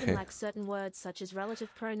may even Okay. lack certain words such as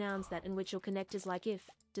relative pronouns that in which or connectors like if,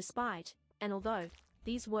 despite, and although.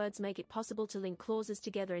 These words make it possible to link clauses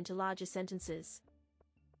together into larger sentences.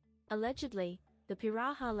 Allegedly, the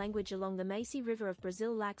Piraha language along the Macy River of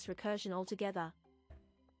Brazil lacks recursion altogether.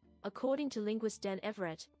 According to linguist Dan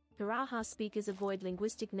Everett, Piraha speakers avoid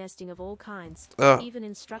linguistic nesting of all kinds, even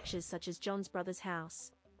in structures such as John's brother's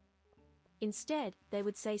house. Instead, they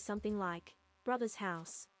would say something like, brother's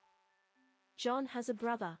house. John has a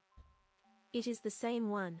brother. It is the same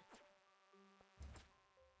one.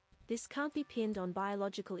 This can't be pinned on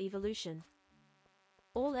biological evolution.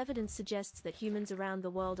 All evidence suggests that humans around the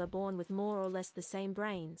world are born with more or less the same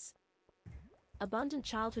brains. Abundant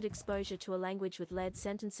childhood exposure to a language with lead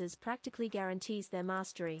sentences practically guarantees their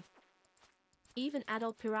mastery. Even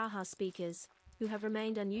adult Piraha speakers, who have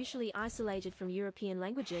remained unusually isolated from European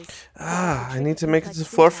languages, I need to make it to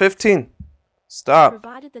floor 15. Stop.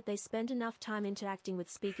 Provided that they spend enough time interacting with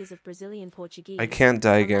speakers of Brazilian Portuguese, I can't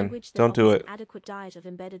die a again. language that Don't do offers it. an adequate diet of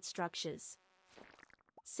embedded structures.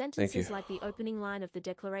 Sentences like the opening line of the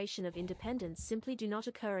Declaration of Independence simply do not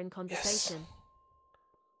occur in conversation.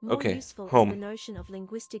 Yes. More Okay, useful home. is the notion of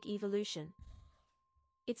linguistic evolution.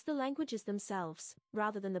 It's the languages themselves,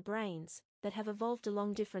 rather than the brains, that have evolved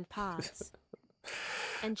along different paths.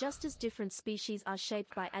 And just as different species are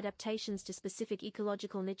shaped by adaptations to specific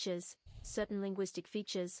ecological niches, certain linguistic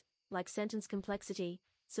features, like sentence complexity,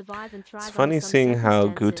 survive and thrive It's under funny some seeing how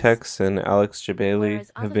circumstances, Gutex and Alex Jabali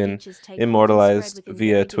whereas have other been features take hold and immortalized spread within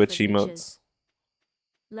via very Twitch different emotes. niches.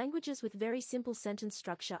 Languages with very simple sentence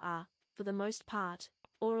structure are, for the most part,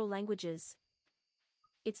 oral languages.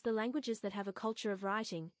 It's the languages that have a culture of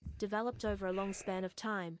writing, developed over a long span of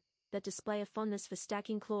time, that display a fondness for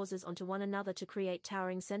stacking clauses onto one another to create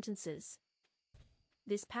towering sentences.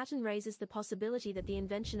 This pattern raises the possibility that the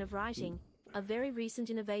invention of writing, a very recent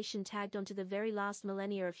innovation tagged onto the very last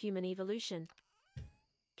millennia of human evolution,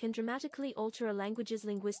 can dramatically alter a language's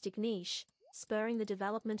linguistic niche, spurring the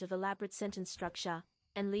development of elaborate sentence structure,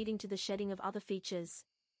 and leading to the shedding of other features.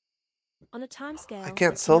 On a timescale I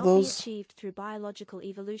can't that sell cannot be those? achieved through biological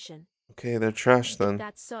evolution. Okay, they're trash If then.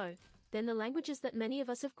 that's so, then the languages that many of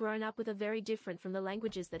us have grown up with are very different from the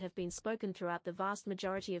languages that have been spoken throughout the vast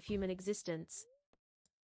majority of human existence.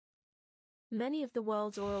 Many of the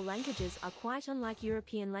world's oral languages are quite unlike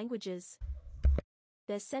European languages.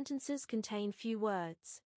 Their sentences contain few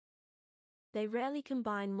words. They rarely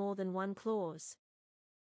combine more than one clause.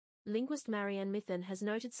 Linguist Marianne Mithen has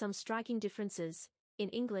noted some striking differences. In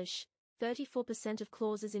English, 34% of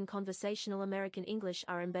clauses in conversational American English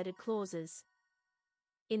are embedded clauses.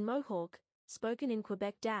 In Mohawk, spoken in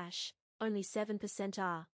Quebec, only 7%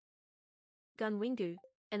 are. Gunwingu,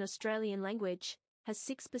 an Australian language, has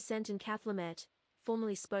 6%, and Cathlemet,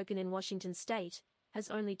 formerly spoken in Washington state,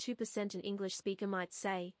 has only 2%. An English speaker might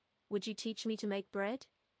say, "Would you teach me to make bread?"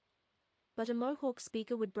 But a Mohawk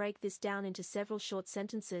speaker would break this down into several short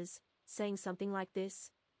sentences, saying something like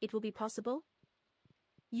this: "It will be possible?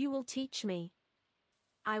 You will teach me.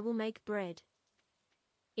 I will make bread."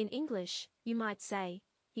 In English, you might say,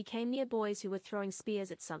 "He came near boys who were throwing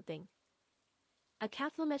spears at something." A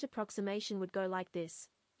Cathlemet approximation would go like this: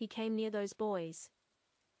 "He came near those boys.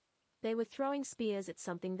 They were throwing spears at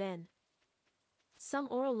something then." Some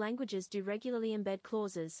oral languages do regularly embed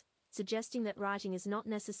clauses, suggesting that writing is not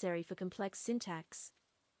necessary for complex syntax.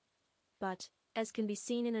 But, as can be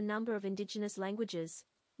seen in a number of indigenous languages,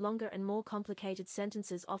 longer and more complicated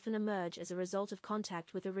sentences often emerge as a result of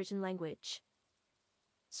contact with a written language.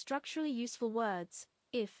 Structurally useful words,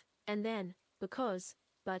 if, and then, because,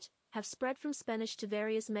 but, have spread from Spanish to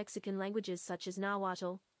various Mexican languages such as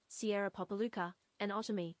Nahuatl, Sierra Popoluca, and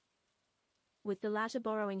Otomi, with the latter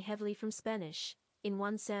borrowing heavily from Spanish. In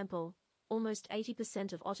one sample, almost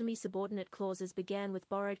 80% of Otomi subordinate clauses began with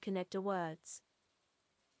borrowed connector words.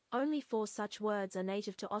 Only 4 such words are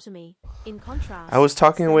native to Otomi. In contrast, I was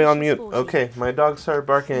talking away on Spanish has mute. 40. Okay, my dog started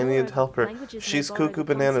barking. I needed to Moreover, help her. languages may She's borrow cuckoo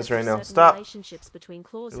the bananas concept of right now. certain Stop. relationships between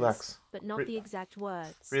clauses, Relax. but not the exact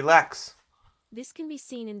words. Relax. This can be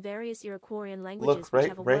seen in various Iroquoian languages Look, which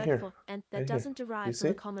have a word here. for and that Right doesn't here. derive You from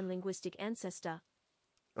a see? common linguistic ancestor,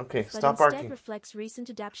 Okay, but stop instead barking. reflects recent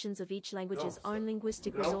adaptations of each language's own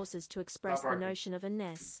linguistic resources to express the notion of a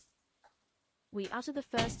ness. We utter the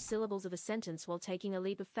first syllables of a sentence while taking a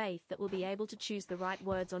leap of faith that we'll be able to choose the right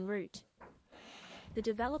words en route. The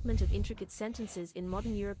development of intricate sentences in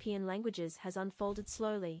modern European languages has unfolded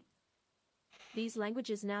slowly. These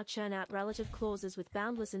languages now churn out relative clauses with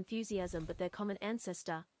boundless enthusiasm, but their common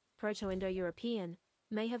ancestor, Proto-Indo-European,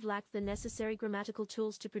 may have lacked the necessary grammatical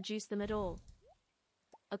tools to produce them at all.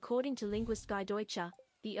 According to linguist Guy Deutscher,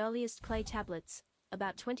 the earliest clay tablets,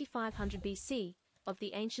 about 2500 BC, of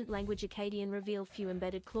the ancient language Akkadian reveal few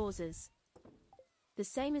embedded clauses. The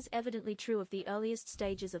same is evidently true of the earliest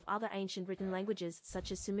stages of other ancient written languages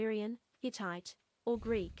such as Sumerian, Hittite, or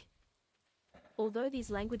Greek. Although these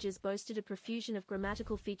languages boasted a profusion of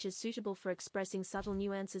grammatical features suitable for expressing subtle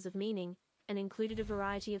nuances of meaning, and included a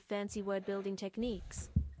variety of fancy word-building techniques,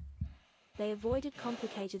 they avoided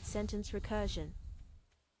complicated sentence recursion.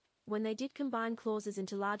 When they did combine clauses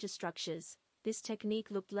into larger structures, this technique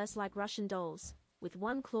looked less like Russian dolls, with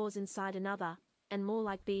one clause inside another, and more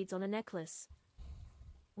like beads on a necklace.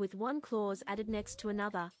 with one clause added next to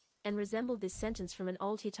another, and resembled this sentence from an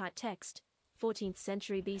old Hittite text, 14th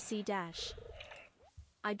century BC.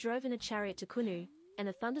 I drove in a chariot to Kunu, and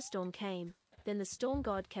a thunderstorm came, then the storm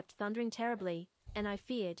god kept thundering terribly, and I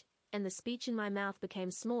feared, and the speech in my mouth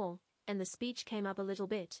became small, and the speech came up a little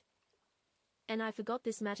bit. And I forgot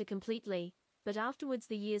this matter completely, but afterwards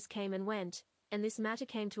the years came and went, and this matter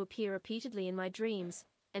came to appear repeatedly in my dreams,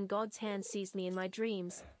 and God's hand seized me in my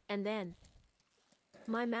dreams, and then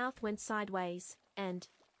my mouth went sideways, and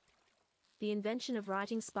the invention of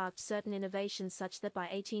writing sparked certain innovations such that by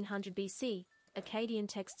 1800 BC, Akkadian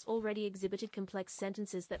texts already exhibited complex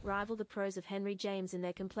sentences that rival the prose of Henry James in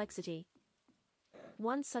their complexity.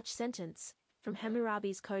 One such sentence, from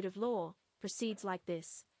Hammurabi's Code of Law, proceeds like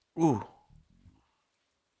this. Ooh,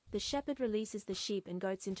 The shepherd releases the sheep and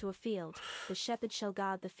goats into a field, the shepherd shall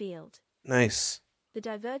guard the field. nice. The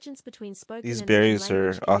divergence between spoken These and written berries are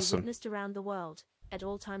language can awesome. be witnessed around the world, at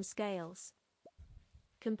all time scales.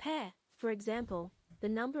 Compare, for example, the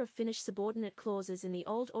number of Finnish subordinate clauses in the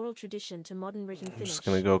old oral tradition to modern written I'm Finnish. just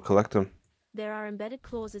gonna go collect them. There are embedded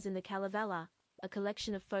clauses in the Kalevala, a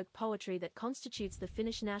collection of folk poetry that constitutes the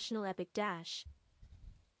Finnish national epic.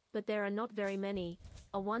 But there are not very many.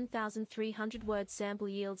 A 1,300-word sample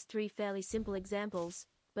yields 3 fairly simple examples,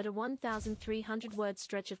 but a 1,300-word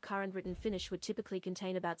stretch of current written Finnish would typically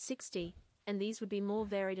contain about 60, and these would be more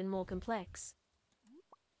varied and more complex.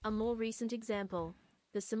 A more recent example.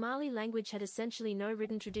 The Somali language had essentially no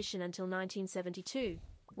written tradition until 1972,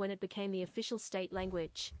 when it became the official state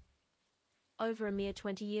language. Over a mere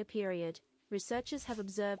 20-year period, researchers have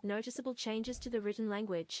observed noticeable changes to the written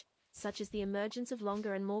language, such as the emergence of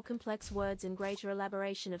longer and more complex words and greater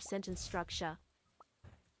elaboration of sentence structure.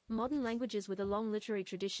 Modern languages with a long literary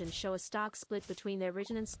tradition show a stark split between their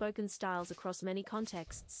written and spoken styles across many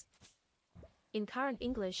contexts. In current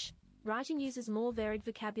English, writing uses more varied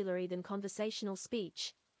vocabulary than conversational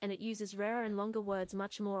speech, and it uses rarer and longer words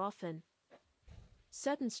much more often.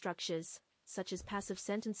 Certain structures, such as passive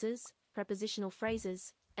sentences, prepositional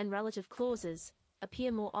phrases, and relative clauses, appear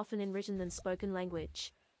more often in written than spoken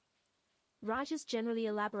language. Writers generally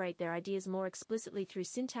elaborate their ideas more explicitly through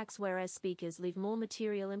syntax, whereas speakers leave more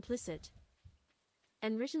material implicit.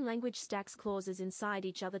 And written language stacks clauses inside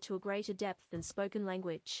each other to a greater depth than spoken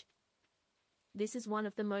language. This is one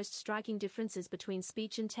of the most striking differences between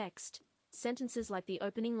speech and text. Sentences like the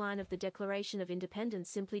opening line of the Declaration of Independence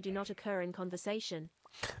simply do not occur in conversation.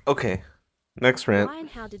 Okay, next rant. Why and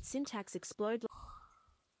how did syntax explode?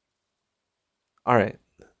 Alright,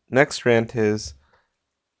 next rant is...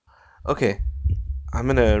 Okay, I'm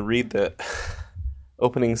gonna read the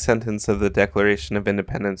opening sentence of the Declaration of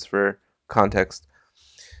Independence for context.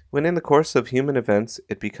 When in the course of human events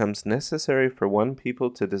it becomes necessary for one people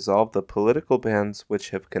to dissolve the political bands which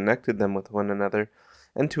have connected them with one another,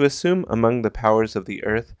 and to assume among the powers of the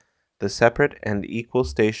earth the separate and equal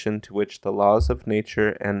station to which the laws of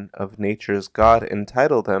nature and of nature's God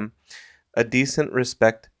entitle them, a decent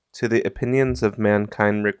respect to the opinions of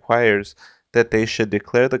mankind requires that they should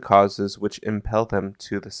declare the causes which impel them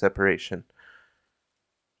to the separation.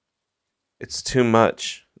 It's too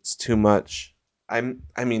much. It's too much.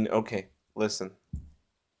 Okay, listen.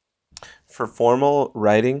 For formal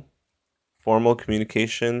writing, formal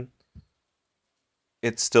communication,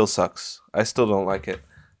 it still sucks. I still don't like it.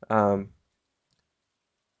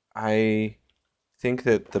 I think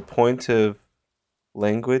that the point of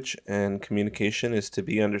language and communication is to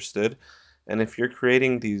be understood. And if you're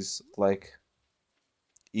creating these, like,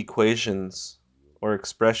 equations or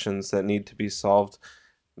expressions that need to be solved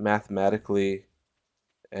mathematically,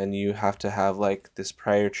 and you have to have, like, this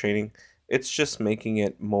prior training, it's just making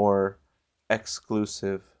it more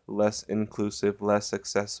exclusive, less inclusive, less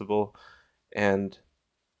accessible, and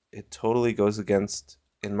it totally goes against,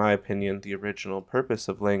 in my opinion, the original purpose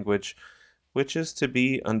of language, which is to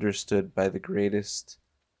be understood by the greatest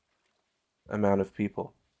amount of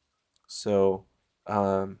people. So,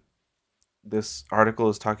 this article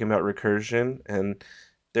is talking about recursion, and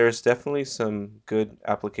there's definitely some good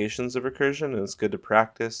applications of recursion, and it's good to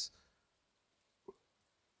practice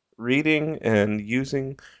reading and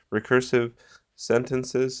using recursive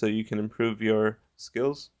sentences so you can improve your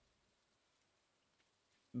skills.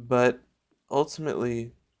 But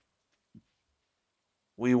ultimately,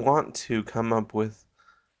 we want to come up with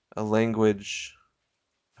a language,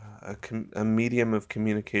 a medium of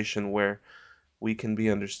communication where we can be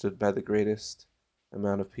understood by the greatest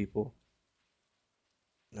amount of people.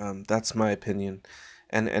 That's my opinion.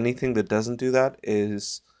 And anything that doesn't do that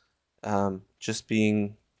is just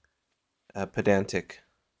being pedantic.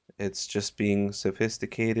 It's just being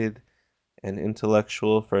sophisticated and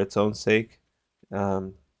intellectual for its own sake.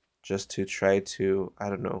 just to try to, I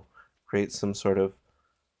don't know, create some sort of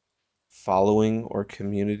following or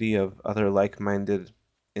community of other like-minded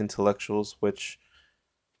intellectuals, which,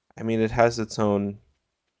 I mean, it has its own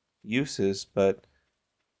uses, but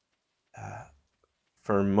uh,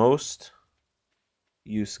 for most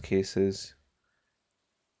use cases,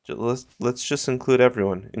 let's just include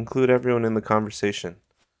everyone in the conversation,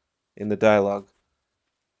 in the dialogue.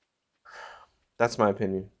 That's my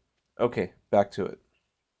opinion. Okay, back to it.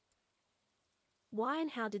 Why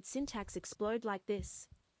and how did syntax explode like this?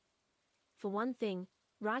 For one thing,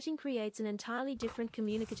 writing creates an entirely different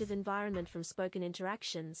communicative environment from spoken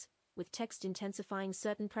interactions, with text intensifying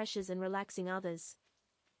certain pressures and relaxing others.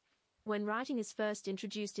 When writing is first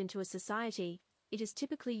introduced into a society, it is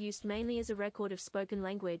typically used mainly as a record of spoken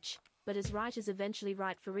language, but as writers eventually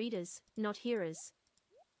write for readers, not hearers.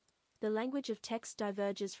 The language of text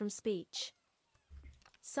diverges from speech.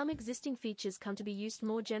 Some existing features come to be used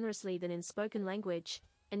more generously than in spoken language,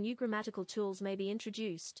 and new grammatical tools may be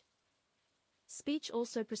introduced. Speech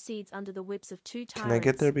also proceeds under the whips of two Can I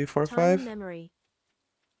get there tyrants, before time and 5? memory.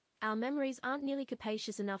 Our memories aren't nearly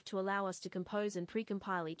capacious enough to allow us to compose and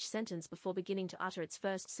precompile each sentence before beginning to utter its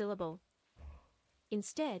first syllable.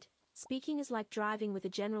 Instead, speaking is like driving with a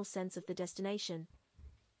general sense of the destination,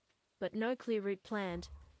 but no clear route planned.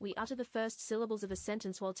 We utter the first syllables of a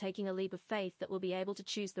sentence while taking a leap of faith that we'll be able to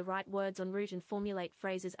choose the right words en route and formulate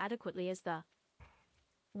phrases adequately as the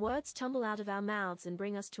words tumble out of our mouths and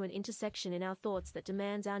bring us to an intersection in our thoughts that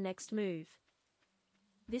demands our next move.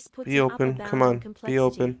 This puts Be an upper open. Come bound on on. Be complexity.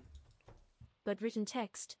 open. But written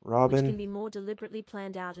text, which Robin. can be more deliberately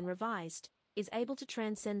planned out and revised, is able to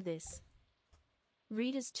transcend this.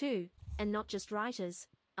 Readers too, and not just writers,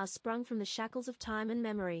 are sprung from the shackles of time and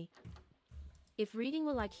memory. If reading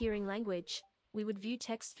were like hearing language, we would view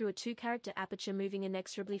text through a two-character aperture moving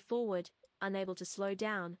inexorably forward, unable to slow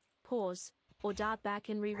down, pause, or dart back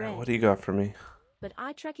and reread. What do you got for me? But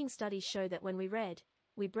eye-tracking studies show that when we read,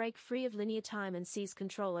 we break free of linear time and seize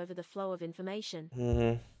control over the flow of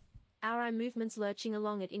information. Our eye movements lurching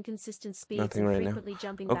along at inconsistent speeds Nothing and right now. frequently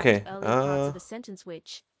jumping Okay, back to earlier parts of a sentence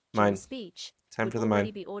which, during mine. speech, Time would for the already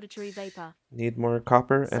mine. be auditory vapor. Need more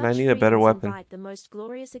copper, and I Such need a better freedoms weapon. invite the most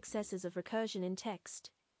glorious excesses of recursion in text.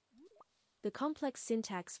 The complex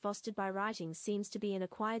syntax fostered by writing seems to be an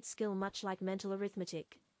acquired skill much like mental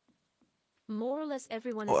arithmetic. More or less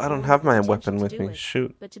everyone is Oh, I don't born have with the my potential weapon to with do me. it,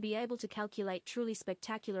 Shoot. but to be able to calculate truly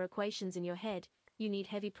spectacular equations in your head, you need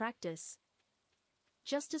heavy practice.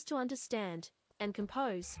 Just as to understand and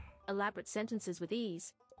compose elaborate sentences with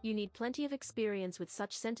ease, you need plenty of experience with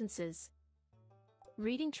such sentences.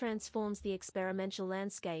 Reading transforms the experimental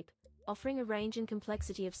landscape, offering a range and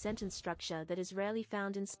complexity of sentence structure that is rarely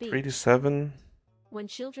found in speech. 3 to 7. When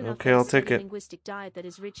children Okay, are I'll first fed take a it. linguistic diet that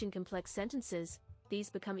is rich in complex sentences, these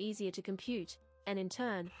become easier to compute, and in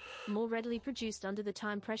turn, more readily produced under the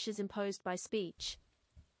time pressures imposed by speech.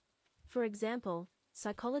 For example,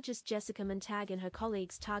 psychologist Jessica Montag and her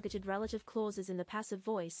colleagues targeted relative clauses in the passive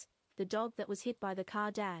voice, the dog that was hit by the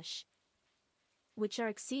car dash, which are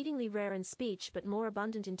exceedingly rare in speech but more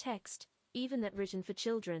abundant in text, even that written for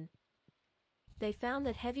children. They found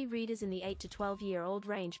that heavy readers in the 8 to 12-year-old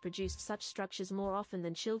range produced such structures more often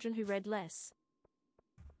than children who read less.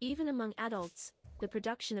 Even among adults, the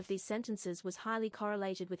production of these sentences was highly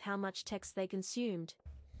correlated with how much text they consumed,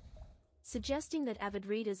 suggesting that avid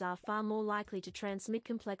readers are far more likely to transmit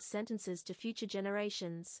complex sentences to future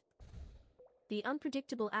generations. The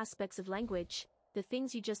unpredictable aspects of language, the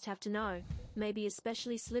things you just have to know, may be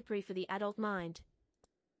especially slippery for the adult mind.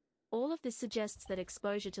 All of this suggests that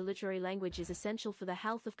exposure to literary language is essential for the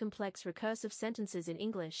health of complex recursive sentences in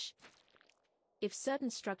English. If certain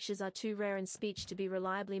structures are too rare in speech to be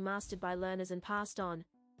reliably mastered by learners and passed on,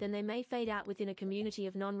 then they may fade out within a community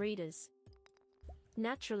of non-readers.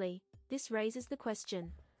 Naturally, this raises the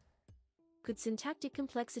question: could syntactic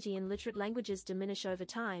complexity in literate languages diminish over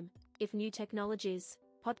time, if new technologies,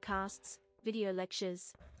 podcasts, video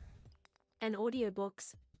lectures, and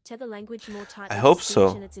audiobooks tether language more tightly I to hope speech so,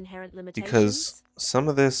 and its inherent limitations? because some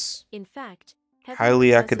of this In fact, highly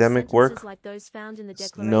recursive academic work sentences like those found in the is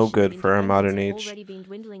Declaration no of good for our Independence modern have age. already been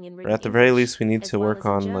dwindling in But written at the very English, least, we need as to well work as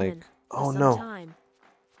in on, German, like, for oh some no, time.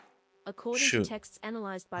 According shoot, to texts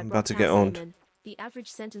analyzed by I'm about to get Brockhaus owned. Lehman, the average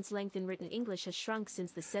sentence length in written English has shrunk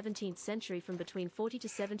since the 17th century from between 40 to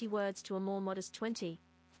 70 words to a more modest 20.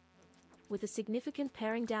 With a significant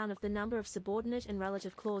paring down of the number of subordinate and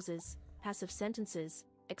relative clauses, passive sentences,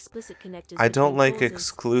 explicit connectors I don't between like clauses, and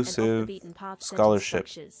exclusive off-the-beaten-path sentence scholarship.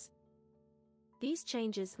 structures. These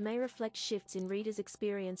changes may reflect shifts in readers'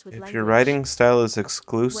 experience with If language. your writing style is Where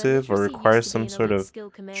exclusive or literacy requires used to be some an sort elite of skill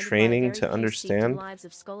commanded by a training very to few steeped in understand, lives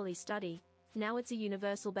of scholarly study, now it's a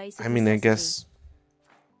universal basic I mean, I necessity. guess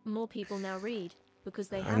More people now read because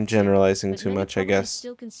they I'm have generalizing but too many much, I probably guess.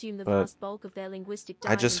 still consume the But vast bulk of their linguistic I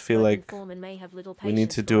diet in just feel spoken like form and may have little we need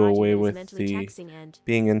patience to for do writing away that is with mentally the taxing and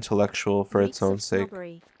being intellectual for its reeks own of sake.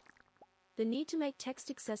 snobbery. The need to make text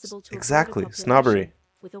accessible to a broader Exactly, population snobbery.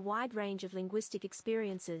 with a wide range of linguistic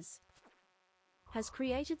experiences has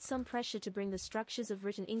created some pressure to bring the structures of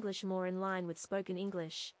written English more in line with spoken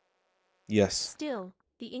English. Yes. Still,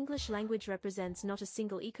 the English language represents not a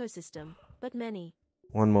single ecosystem, but many.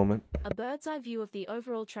 One moment. A bird's-eye view of the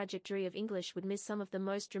overall trajectory of English would miss some of the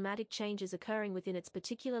most dramatic changes occurring within its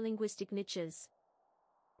particular linguistic niches.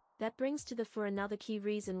 That brings to the fore another key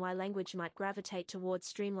reason why language might gravitate towards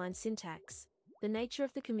streamlined syntax: the nature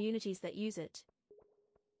of the communities that use it.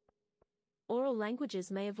 Oral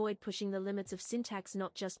languages may avoid pushing the limits of syntax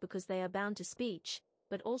not just because they are bound to speech,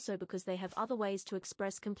 but also because they have other ways to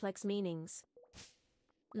express complex meanings.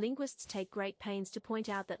 Linguists take great pains to point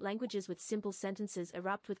out that languages with simple sentences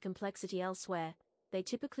erupt with complexity elsewhere. They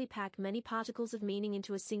typically pack many particles of meaning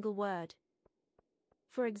into a single word.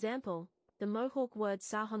 For example, the Mohawk word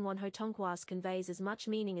Sahonwanhotonkwas conveys as much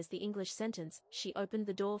meaning as the English sentence, "She opened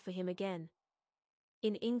the door for him again."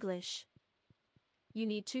 In English, you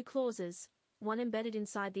need two clauses, one embedded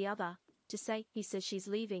inside the other, to say, "He says she's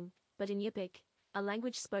leaving," but in Yupik, a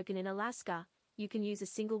language spoken in Alaska, you can use a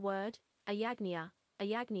single word, ayagnia,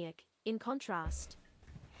 ayagniak, in contrast.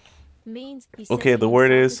 Means, he says Okay, he the word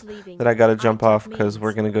himself is leaving. that I gotta jump Aytak off because we're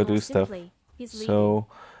means, gonna go more do stuff. simply, he's leaving. So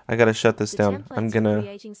I gotta shut this The down. I'm templates for gonna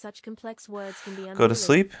creating such complex words can be go to unwieldy,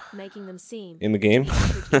 sleep making them seem, in the to game, the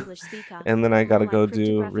average English speaker, and then I more gotta like go do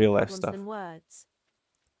cryptographic real life problems stuff. than words.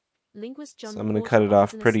 Linguist John So I'm gonna cut McWhorter it offers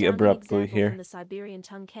off an pretty astounding abruptly example from here. the Siberian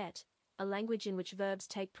tongue ket, a language in which verbs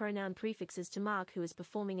take pronoun prefixes to mark who is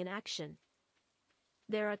performing an action.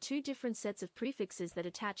 There are two different sets of prefixes that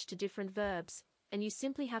attach to different verbs, and you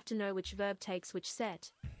simply have to know which verb takes which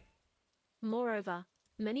set. Moreover,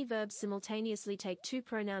 many verbs simultaneously take two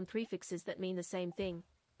pronoun prefixes that mean the same thing,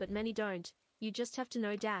 but many don't. You just have to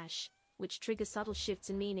know dash, which triggers subtle shifts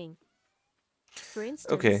in meaning. For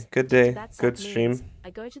instance, Okay, good day, Digdabatsak good means, stream. "I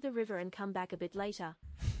go to the river and come back a bit later."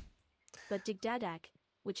 But Digdadak,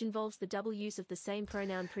 which involves the double use of the same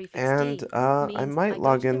pronoun prefix And d, I means, might "I go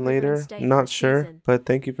log to the in river and later. stay for a Not sure, season." but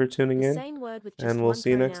thank you for tuning The in, same word with and just we'll one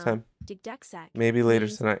see you next pronoun, time. Digdaksak, Maybe later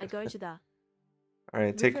means, tonight. "I go to the All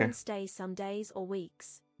right, take river care. and stay some days or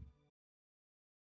weeks."